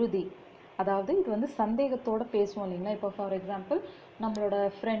 என்ன உறுதி, அதாவது இது வந்து சந்தேகத்தோடு பேசுவோம் இல்லைங்களா. இப்போ ஃபார் எக்ஸாம்பிள் நம்மளோட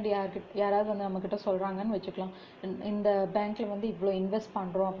ஃப்ரெண்ட் யாராவது வந்து நம்மக்கிட்ட சொல்கிறாங்கன்னு வச்சுக்கலாம், இந்த பேங்க்கில் வந்து இவ்வளோ இன்வெஸ்ட்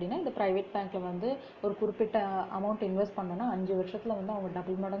பண்ணுறோம் அப்படின்னா, இந்த ப்ரைவேட் பேங்க்கில் வந்து ஒரு குறிப்பிட்ட அமௌண்ட் இன்வெஸ்ட் பண்ணோன்னா 5 வருஷத்தில் வந்து அவங்க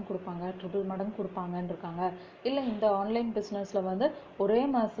டபுள் மடங்கு கொடுப்பாங்க, ட்ரிபிள் மடங்கு கொடுப்பாங்கன்னு இருக்காங்க. இல்லை இந்த ஆன்லைன் பிஸ்னஸில் வந்து ஒரே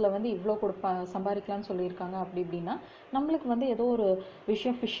மாதத்தில் வந்து இவ்வளோ சம்பாதிக்கலாம்னு சொல்லியிருக்காங்க. அப்படி இப்படின்னா நம்மளுக்கு வந்து ஏதோ ஒரு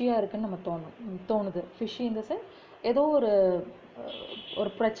விஷயம் ஃபிஷ்ஷியாக இருக்குதுன்னு நம்ம தோணுது. ஃபிஷ்ஷி இந்த சென்ஸ் ஏதோ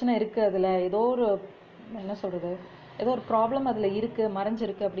ஒரு பிரச்சனை இருக்குது, அதில் ஏதோ ஒரு என்ன சொல்கிறது, ஏதோ ஒரு ப்ராப்ளம் அதில் இருக்குது,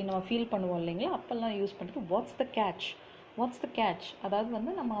 மறைஞ்சிருக்கு அப்படின்னு நம்ம ஃபீல் பண்ணுவோம் இல்லைங்களா. அப்போல்லாம் யூஸ் பண்ணிட்டு வாட்ஸ் த கேட்ச், அதாவது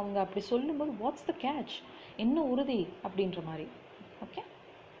வந்து நம்ம அவங்க அப்படி சொல்லும்போது வாட்ஸ் த கேட்ச், என்ன உறுதி அப்படின்ற மாதிரி. ஓகே,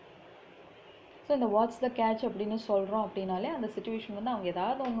 ஸோ இந்த வாட்ஸ் த கேட்ச் அப்படின்னு சொல்கிறோம் அப்படின்னாலே அந்த சுச்சுவேஷன் வந்து அவங்க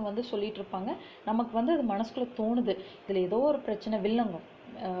ஏதாவது ஒன்று வந்து சொல்லிட்டு இருப்பாங்க, நமக்கு வந்து அது மனசுக்குள்ளே தோணுது இதில் ஏதோ ஒரு பிரச்சனை,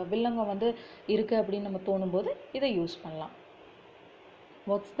 வில்லங்கம் வந்து இருக்குது அப்படின்னு நம்ம தோணும்போது இதை யூஸ் பண்ணலாம்.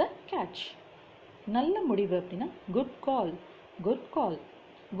 What's the catch? நல்ல முடிவு அப்படின்னா good call, good call.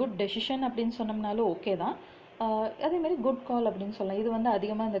 Good decision அப்படின்னு சொன்னோம்னாலும் ஓகே தான். அதேமாதிரி குட் கால் அப்படின்னு சொல்லலாம். இது வந்து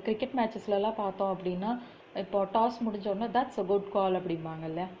அதிகமாக இந்த கிரிக்கெட் மேட்சஸ்லலாம் பார்த்தோம் அப்படின்னா, இப்போ டாஸ் முடிஞ்ச உடனே தட்ஸ் அ குட் கால்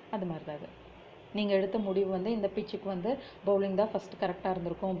அப்படிம்பாங்கல்ல, அது மாதிரி தான் அது. நீங்கள் எடுத்த முடிவு வந்து இந்த பிச்சுக்கு வந்து பவுலிங் தான் ஃபஸ்ட்டு கரெக்டாக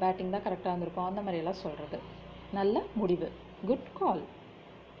இருந்திருக்கும், பேட்டிங் தான் கரெக்டாக இருந்திருக்கும், அந்த மாதிரியெல்லாம் சொல்கிறது. நல்ல முடிவு, குட் கால்.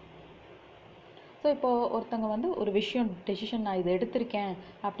 ஸோ இப்போது ஒருத்தங்க வந்து ஒரு விஷயம் டெசிஷன் நான் இதை எடுத்திருக்கேன்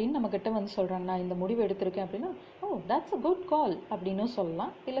அப்படின்னு நம்மக்கிட்ட வந்து சொல்கிறாங்க, நான் இந்த முடிவு எடுத்திருக்கேன் அப்படின்னா, oh that's a good call அப்படின்னு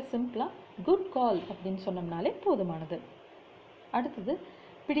சொல்லலாம். இல்லை சிம்பிளாக குட் கால் அப்படின்னு சொன்னோம்னாலே போதுமானது. அடுத்தது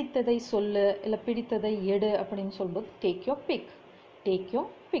பிடித்ததை சொல்லு, இல்லை பிடித்ததை எடு அப்படின்னு சொல்லும்போது take your big, take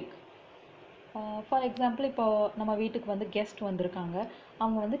your big. For example இப்போ நம்ம வீட்டுக்கு வந்து கெஸ்ட் வந்திருக்காங்க,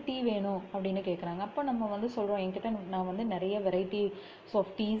 அவங்க வந்து டீ வேணும் அப்படின்னு கேட்குறாங்க. அப்போ நம்ம வந்து சொல்கிறோம், என்கிட்ட நான் வந்து நிறைய வெரைட்டிஸ்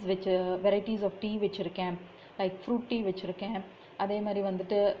ஆஃப் டீ வச்சுருக்கேன், லைக் ஃப்ரூட் டீ வச்சுருக்கேன், அதே மாதிரி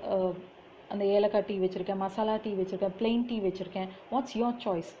வந்துட்டு அந்த ஏலக்காய் டீ வச்சுருக்கேன், மசாலா டீ வச்சுருக்கேன், பிளெயின் டீ வச்சுருக்கேன். What's your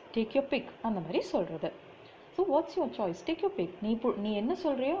choice, take your big, அந்த மாதிரி சொல்கிறது. So what's your choice, take your big. நீ என்ன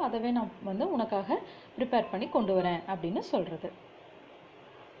சொல்கிறியோ அதவே நான் வந்து உனக்காக ப்ரிப்பேர் பண்ணி கொண்டு வரேன் அப்படின்னு சொல்கிறது.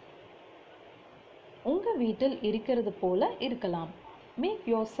 உங்கள் வீட்டில் இருக்கிறது போல இருக்கலாம். Make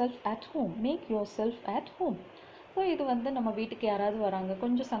your self at home, make your self at home. So இது வந்து நம்ம வீட்டுக்கு யாராவது வராங்க,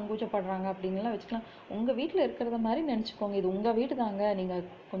 கொஞ்சம் சங்கூச்சப்படுறாங்க அப்படின்லாம் வச்சுக்கலாம். உங்கள் வீட்டில் இருக்கிறத மாதிரி நினச்சிக்கோங்க, இது உங்கள் வீடு தாங்க, நீங்கள்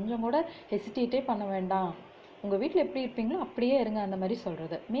கொஞ்சம் கூட ஹெசிடேட்டே பண்ண வேண்டாம், உங்கள் வீட்டில் எப்படி இருப்பீங்களோ அப்படியே இருங்க, அந்த மாதிரி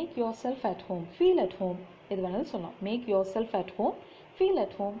சொல்கிறது. Make your self at home, feel at home, இது வேணாலும் சொல்லலாம். Make your self at home, feel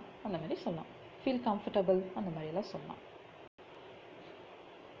at home, அந்த மாதிரி சொல்லலாம். ஃபீல் கம்ஃபர்டபுள், அந்த மாதிரிலாம் சொல்லலாம்.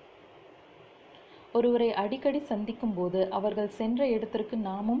 ஒருவரை அடிக்கடி சந்திக்கும் போது அவர்கள் சென்ற இடத்திற்கு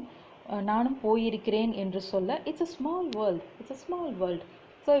நானும் போயிருக்கிறேன் என்று சொல்ல it's a small world, it's a small world.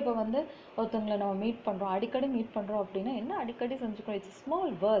 So இப்போ வந்து ஒருத்தவங்களை நம்ம மீட் பண்ணுறோம், அடிக்கடி மீட் பண்ணுறோம் அப்படின்னா என்ன அடிக்கடி செஞ்சுக்கிறோம், இட்ஸ் அ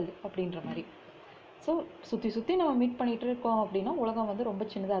ஸ்மால் வேர்ல்ட் அப்படின்ற மாதிரி. ஸோ சுற்றி நம்ம மீட் பண்ணிகிட்டு இருக்கோம் அப்படின்னா உலகம் வந்து ரொம்ப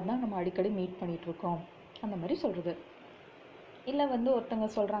சின்னதாக இருந்தால் நம்ம அடிக்கடி மீட் பண்ணிகிட்ருக்கோம், அந்த மாதிரி சொல்கிறது. இல்லை வந்து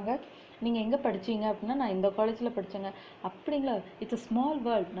ஒருத்தவங்க சொல்கிறாங்க, நீங்கள் எங்கே படிச்சீங்க அப்படின்னா, நான் இந்த காலேஜில் படித்தேங்க. அப்படிங்களா, இட்ஸ் அ ஸ்மால்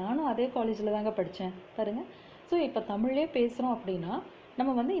வேர்ல்ட், நானும் அதே காலேஜில் தாங்க படித்தேன் பாருங்க. ஸோ இப்போ தமிழ்லே பேசுகிறோம் அப்படின்னா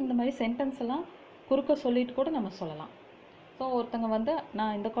நம்ம வந்து இந்த மாதிரி சென்டென்ஸ் எல்லாம் குறுக்க சொல்லிட்டு கூட நம்ம சொல்லலாம். ஸோ ஒருத்தங்க வந்து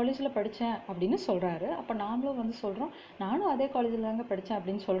நான் இந்த காலேஜில் படித்தேன் அப்படின்னு சொல்கிறாரு, அப்போ நாமளும் வந்து சொல்கிறோம் நானும் அதே காலேஜில் தாங்க படித்தேன்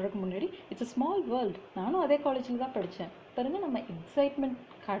அப்படின்னு சொல்கிறதுக்கு முன்னாடி இட்ஸ் அ ஸ்மால் வேர்ல்ட், நானும் அதே காலேஜில் தான் படித்தேன் பாருங்க. நம்ம எக்ஸைட்மெண்ட்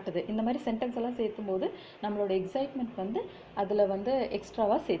காட்டுது. இந்த மாதிரி சென்டென்ஸ் எல்லாம் சேர்த்தும் போது நம்மளோட எக்ஸைட்மெண்ட் வந்து அதில் வந்து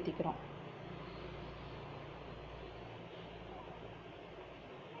எக்ஸ்ட்ராவாக சேர்த்திக்கிறோம்.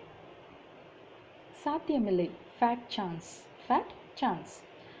 சாத்தியமில்லை, fat chance, fat chance.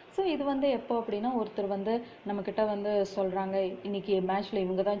 So இது வந்து எப்போ அப்படின்னா ஒருத்தர் வந்து நம்மக்கிட்ட வந்து சொல்கிறாங்க, இன்றைக்கி மேட்ச்சில்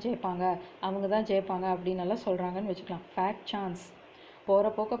இவங்க தான் ஜெயிப்பாங்க, அவங்க தான் ஜெயிப்பாங்க அப்படின்னு எல்லாம் சொல்கிறாங்கன்னு வச்சுக்கலாம். Fat chance. போகிற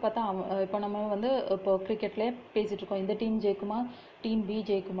போக்க பார்த்தா இப்போ நம்ம வந்து இப்போ கிரிக்கெட்லேயே பேசிகிட்டு இருக்கோம், இந்த டீம் ஜெயிக்குமா, டீம் பி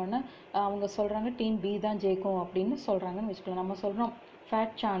ஜெயிக்குமான்னு. அவங்க சொல்கிறாங்க டீம் பி தான் ஜெயிக்கும் அப்படின்னு சொல்கிறாங்கன்னு வச்சுக்கலாம். நம்ம சொல்கிறோம்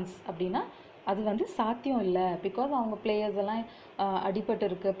ஃபேட் சான்ஸ் அப்படின்னா அது வந்து சாத்தியம் இல்லை, பிகாஸ் அவங்க பிளேயர்ஸ் எல்லாம் அடிபட்டு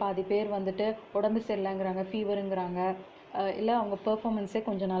இருக்குது, பாதி பேர் வந்துட்டு உடம்பு சரியில்லைங்கிறாங்க, ஃபீவருங்கிறாங்க, இல்லை அவங்க பெர்ஃபார்மன்ஸே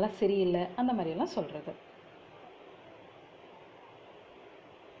கொஞ்சம் நாளாக சரியில்லை, அந்த மாதிரியெல்லாம் சொல்கிறது.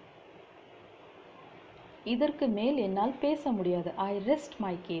 இதற்கு மேல் என்னால் பேச முடியாது, ஐ rest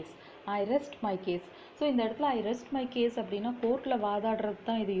my case, I rest my case. So இந்த இடத்துல ஐ ரெஸ்ட் மை கேஸ் அப்படின்னா கோர்ட்டில் வாதாடுறது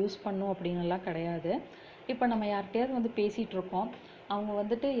தான் இது யூஸ் பண்ணும் அப்படின்னுலாம் கிடையாது. இப்போ நம்ம யார்கிட்டயாவது வந்து பேசிகிட்டு இருக்கோம், அவங்க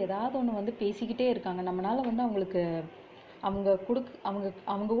வந்துட்டு ஏதாவது ஒன்று வந்து பேசிக்கிட்டே இருக்காங்க, நம்மளால் வந்து அவங்களுக்கு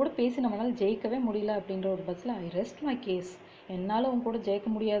அவங்க கூட பேசி நம்மளால் ஜெயிக்கவே முடியல அப்படின்ற ஒரு பஸ்ஸில் ஐ ரெஸ்ட் மை கேஸ், என்னால் அவங்க கூட ஜெயிக்க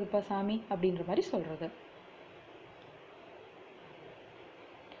முடியாதுப்பா சாமி அப்படின்ற மாதிரி சொல்கிறது.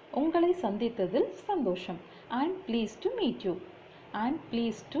 உங்களை சந்தித்ததில் சந்தோஷம், I am pleased to meet you, I am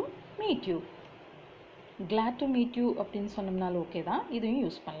pleased to meet you. Glad to meet you அப்படின்னு சொன்னோம்னாலும் ஓகே தான், இதையும்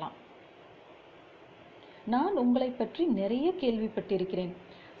யூஸ் பண்ணலாம். நான் உங்களை பற்றி நிறைய கேள்விப்பட்டிருக்கிறேன்.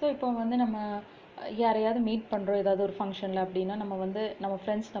 ஸோ இப்போ வந்து நம்ம யாரையாவது மீட் பண்ணுறோம் ஏதாவது ஒரு ஃபங்க்ஷனில் அப்படின்னா நம்ம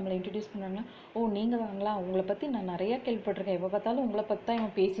ஃப்ரெண்ட்ஸ் நம்மளை இன்ட்ரடியூஸ் பண்ணுறாங்கன்னா, ஓ நீங்கள் வாங்களா, உங்களை பற்றி நான் நிறையா கேள்விப்பட்டிருக்கேன், எப்போ பார்த்தாலும் உங்களை பற்றி தான்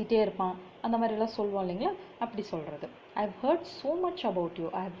இவன் பேசிகிட்டே இருப்பான், அந்த மாதிரிலாம் சொல்லுவோம் இல்லைங்களா, அப்படி சொல்கிறது. I have heard so much about you,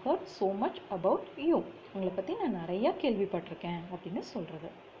 I have heard so much about you, உங்களை பற்றி நான் நிறையா கேள்விப்பட்டிருக்கேன் அப்படின்னு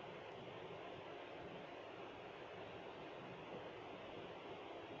சொல்கிறது.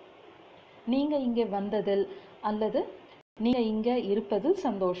 நீங்கள் இங்கே வந்ததில் அல்லது நீங்கள் இங்கே இருப்பதில்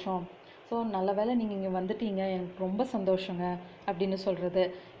சந்தோஷம். ஸோ ஸோ நல்ல வேளை நீங்கள் இங்கே வந்துட்டீங்க, எனக்கு ரொம்ப சந்தோஷங்க அப்படின்னு சொல்கிறது.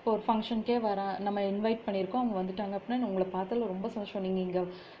 இப்போ ஒரு ஃபங்க்ஷனுக்கே நம்ம இன்வைட் பண்ணியிருக்கோம், அவங்க வந்துட்டாங்க அப்படின்னா உங்களை பார்த்ததில் ரொம்ப சந்தோஷம், நீங்கள் இங்கே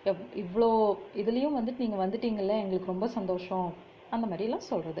இவ்வளோ இதுலேயும் வந்துட்டு நீங்கள் வந்துட்டீங்கல்ல, எங்களுக்கு ரொம்ப சந்தோஷம், அந்த மாதிரிலாம்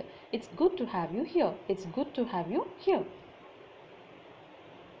சொல்கிறது. It's good to have you here, it's good to have you here.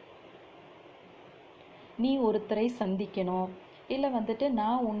 நீ ஒருத்தரை சந்திக்கணும், இல்லை வந்துட்டு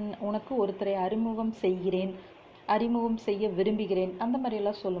நான் உனக்கு ஒருத்தரை அறிமுகம் செய்ய விரும்புகிறேன், அந்த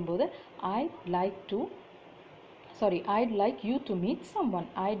மாதிரியெல்லாம் சொல்லும்போது I'd like you to meet someone,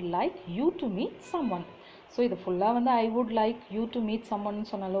 I'd like you to meet someone. So இது ஃபுல்லாக வந்து I would like you to meet someone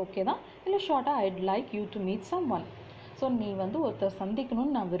சொன்னாலும் ஓகே தான், இல்லை ஷார்ட்டாக I'd like you to meet someone. So நீ வந்து ஒருத்தர்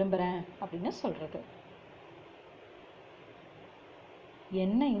சந்திக்கணும்னு நான் விரும்புகிறேன் அப்படின்னு சொல்கிறது.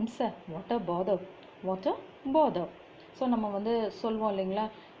 என்ன இம்சை, வாட் அ பாதர். ஸோ நம்ம வந்து சொல்வோம் இல்லைங்களா,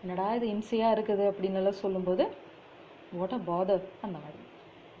 என்னடா இது இம்சையாக இருக்குது அப்படின்னு எல்லாம் சொல்லும்போது வாட் அ பாதர், அந்த மாதிரி.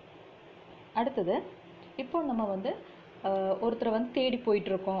 அடுத்தது, இப்போ நம்ம வந்து ஒருத்தரை வந்து தேடி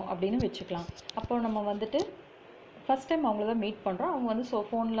போயிட்டுருக்கோம் அப்படின்னு வச்சுக்கலாம். அப்போ நம்ம வந்துட்டு ஃபஸ்ட் டைம் அவங்கள தான் மீட் பண்ணுறோம், அவங்க வந்து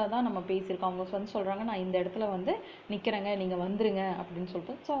ஃபோனில் தான் நம்ம பேசியிருக்கோம், அவங்க வந்து சொல்கிறாங்க நான் இந்த இடத்துல வந்து நிற்கிறேங்க, நீங்கள் வந்துருங்க அப்படின்னு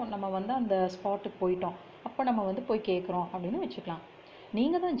சொல்லிட்டு. ஸோ நம்ம வந்து அந்த ஸ்பாட்டுக்கு போயிட்டோம், அப்போ நம்ம வந்து போய் கேட்குறோம் அப்படின்னு வச்சுக்கலாம்.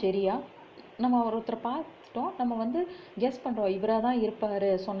 நீங்கள் தான் ஜெரியா, நம்ம ஒருத்தரை பார்த்துட்டோம், நம்ம வந்து கெஸ் பண்ணுறோம் இவராக தான் இருப்பார்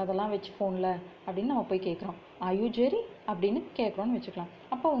சொன்னதெல்லாம் வச்சு ஃபோனில் அப்படின்னு நம்ம போய் கேட்குறோம். ஆர் யூ ஜெரி அப்படின்னு கேட்குறோன்னு வச்சுக்கலாம்.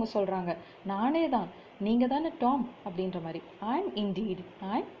 அப்போ அவங்க சொல்கிறாங்க நானே தான், நீங்கள் தானே டாம் அப்படின்ற மாதிரி. ஐம்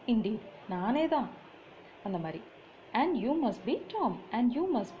இண்டீட், நானே தான், அந்த மாதிரி. And you must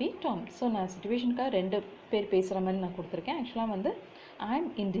be Tom. So நான் சிச்சுவேஷனுக்காக 2 பேர் பேசுகிற மாதிரி நான் கொடுத்துருக்கேன். ஆக்சுவலாக வந்து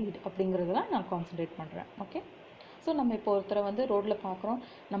ஐம் இண்டீட் அப்படிங்கிறதுலாம் நான் கான்சன்ட்ரேட் பண்ணுறேன். ஓகே. ஸோ நம்ம இப்போ ஒருத்தரை வந்து ரோட்டில் பார்க்குறோம்,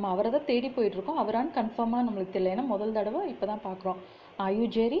 நம்ம அவரை தான் தேடி போயிட்டுருக்கோம், அவரான்னு கன்ஃபார்மாக நம்மளுக்கு தெரியல, ஏன்னா முதல் தடவை இப்போ தான் பார்க்குறோம். ஆர் யூ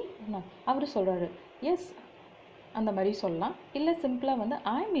ஜெரி, அவர் சொல்கிறாரு எஸ், அந்த மாதிரி சொல்லலாம். இல்லை சிம்பிளாக வந்து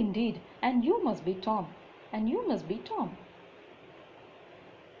I'm indeed and you must be Tom.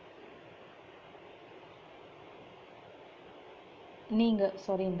 நீங்கள்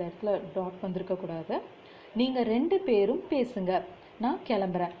இந்த இடத்துல டாட் வந்திருக்கக்கூடாது. நீங்கள் 2 பேரும் பேசுங்க, நான்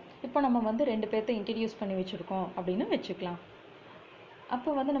கிளம்புறேன். இப்போ நம்ம வந்து 2 பேர்த்த இன்ட்ரடியூஸ் பண்ணி வச்சுருக்கோம் அப்படின்னு வச்சுக்கலாம். அப்போ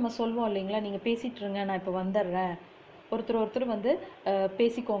வந்து நம்ம சொல்வோம் இல்லைங்களா, நீங்கள் பேசிகிட்டு இருங்க, நான் இப்போ வந்துடுறேன், ஒருத்தர் வந்து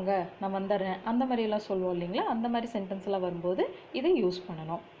பேசிக்கோங்க, நான் வந்துடுறேன், அந்த மாதிரியெல்லாம் சொல்லுவோம் இல்லைங்களா. அந்த மாதிரி சென்டென்ஸ்லாம் வரும்போது இதை யூஸ்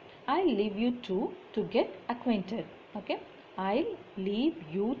பண்ணணும். I leave you to get acquainted. Okay, I leave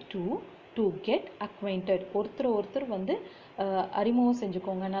you to get acquainted. ஒருத்தர் வந்து அறிமுகம்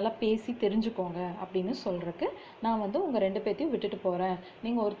செஞ்சுக்கோங்க, நல்லா பேசி தெரிஞ்சுக்கோங்க அப்படின்னு சொல்கிறதுக்கு நான் வந்து உங்கள் 2 பேர்த்தையும் விட்டுட்டு போகிறேன்,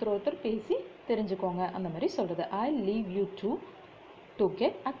 நீங்கள் ஒருத்தர் பேசி தெரிஞ்சுக்கோங்க, அந்த மாதிரி சொல்கிறது. I leave you to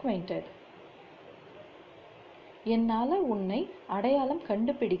get acquainted. என்னால் உன்னை அடையாளம்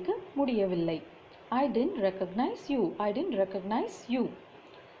கண்டுபிடிக்க முடியவில்லை. ஐ டென்ட் ரெக்கக்னைஸ் யூ.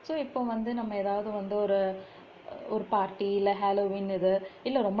 ஸோ இப்போ வந்து நம்ம ஏதாவது வந்து ஒரு பார்ட்டி இல்லை ஹாலோவின் இது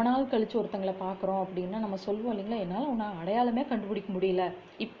இல்லை ரொம்ப நாள் கழித்து ஒருத்தங்களை பார்க்குறோம் அப்படின்னா நம்ம சொல்லுவோம் இல்லைங்களா, என்னால் உன்னை அடையாளமே கண்டுபிடிக்க முடியல,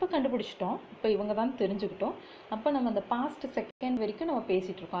 இப்போ கண்டுபிடிச்சிட்டோம், இப்போ இவங்க தான் தெரிஞ்சுக்கிட்டோம். அப்போ நம்ம அந்த பாஸ்ட் செகண்ட் வரைக்கும் நம்ம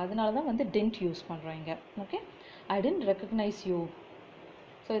பேசிகிட்டு இருக்கோம், அதனால தான் வந்து டென்ட் யூஸ் பண்ணுறோம் இங்கே. Okay, I tent recognise you.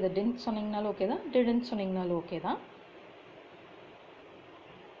 So இதை டென்ட் சொன்னீங்கனாலும் ஓகே தான், டிடென்ட் சொன்னீங்கனாலும் ஓகே தான்.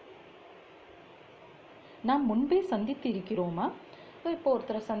 நாம் முன்பே சந்தித்து இருக்கிறோமா. ஸோ இப்போ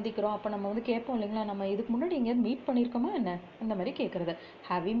ஒருத்தரை சந்திக்கிறோம், அப்போ நம்ம வந்து கேட்போம் இல்லைங்களா, நம்ம இதுக்கு முன்னாடி எங்கேயாவது மீட் பண்ணியிருக்கோமா என்ன, அந்த மாதிரி கேட்குறது.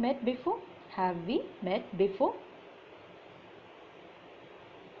 Have we met before.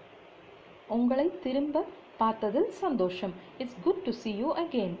 உங்களை திரும்ப பார்த்ததில் சந்தோஷம். It's good to see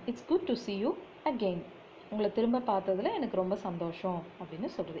you again. உங்களை திரும்ப பார்த்ததில் எனக்கு ரொம்ப சந்தோஷம் அப்படின்னு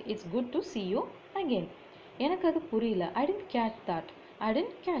சொல்கிறது. It's good to see you again. எனக்கு அது புரியல. ஐ didn't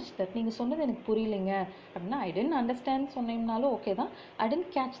catch that. நீங்கள் சொன்னது எனக்கு புரியலைங்க அப்படின்னா ஐ didn't understand சொன்னீங்கனாலும் ஓகே தான். ஐ didn't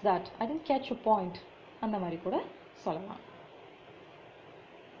catch your point, அந்த மாதிரி கூட சொல்லலாம்.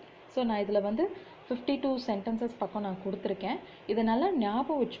 ஸோ நான் இதில் வந்து 52 சென்டென்சஸ் பக்கம் நான் கொடுத்துருக்கேன். இதை நல்லா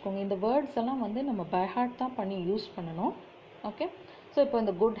ஞாபகம் வச்சுக்கோங்க. இந்த வேர்ட்ஸ் எல்லாம் வந்து நம்ம பை ஹார்ட் தான் பண்ணி யூஸ் பண்ணணும். ஓகே, ஸோ இப்போ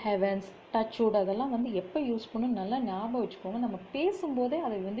இந்த குட் ஹெவன்ஸ், டச்வுட் அதெல்லாம் வந்து எப்போ யூஸ் பண்ணணும் நல்லா ஞாபகம் வச்சுக்கோங்க. நம்ம பேசும்போதே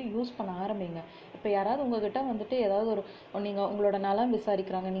அதை வந்து யூஸ் பண்ண ஆரம்பிங்க. இப்போ யாராவது உங்ககிட்ட வந்துட்டு ஏதாவது நீங்கள் உங்களோட நலம்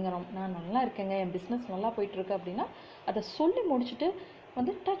விசாரிக்கிறாங்க, நான் நல்லா இருக்கேங்க, என் பிஸ்னஸ் நல்லா போயிட்டுருக்கு அப்படின்னா அதை சொல்லி முடிச்சுட்டு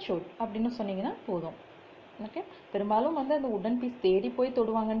வந்து டச்வுட் அப்படின்னு சொன்னீங்கன்னா போதும். ஓகே, பெரும்பாலும் வந்து அந்த உடன் பீஸ் தேடி போய்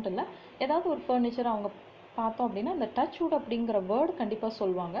தொடுவாங்கன்ட்டு இல்லை, ஏதாவது ஒரு ஃபர்னிச்சர் அவங்க பார்த்தோம் அப்படின்னா அந்த டச்வுட் அப்படிங்கிற வேர்டு கண்டிப்பாக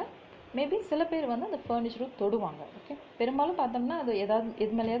சொல்லுவாங்க. மேபி சில பேர் வந்து அந்த ஃபர்னிச்சரும் தொடுவாங்க. ஓகே, பெரும்பாலும் பார்த்தோம்னா அது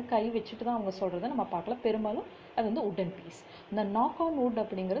எது மேலேயாவது கை வச்சுட்டு தான் அவங்க சொல்கிறத நம்ம பார்க்கலாம். பெரும்பாலும் அது வந்து உடன் பீஸ். இந்த நாக் ஆன் வுட்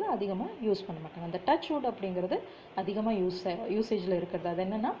அப்படிங்கிறது அதிகமாக யூஸ் பண்ண மாட்டாங்க. அந்த டச் வுட் அப்படிங்கிறது அதிகமாக யூசேஜில் இருக்கிறது. அது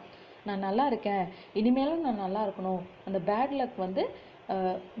என்னென்னா, நான் நல்லா இருக்கேன், இனிமேலும் நான் நல்லா இருக்கணும், அந்த பேட் லக் வந்து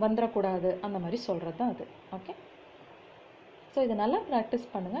வந்துடக்கூடாது அந்த மாதிரி சொல்கிறது தான் அது. ஓகே, ஸோ இதை நல்லா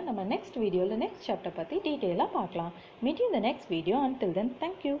ப்ராக்டிஸ் பண்ணுங்கள். நம்ம நெக்ஸ்ட் வீடியோவில் நெக்ஸ்ட் சாப்டர் பற்றி டீட்டெயிலாக பார்க்கலாம். மீட் யூ இந்த next video. Until then,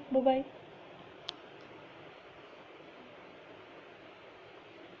 thank you, by.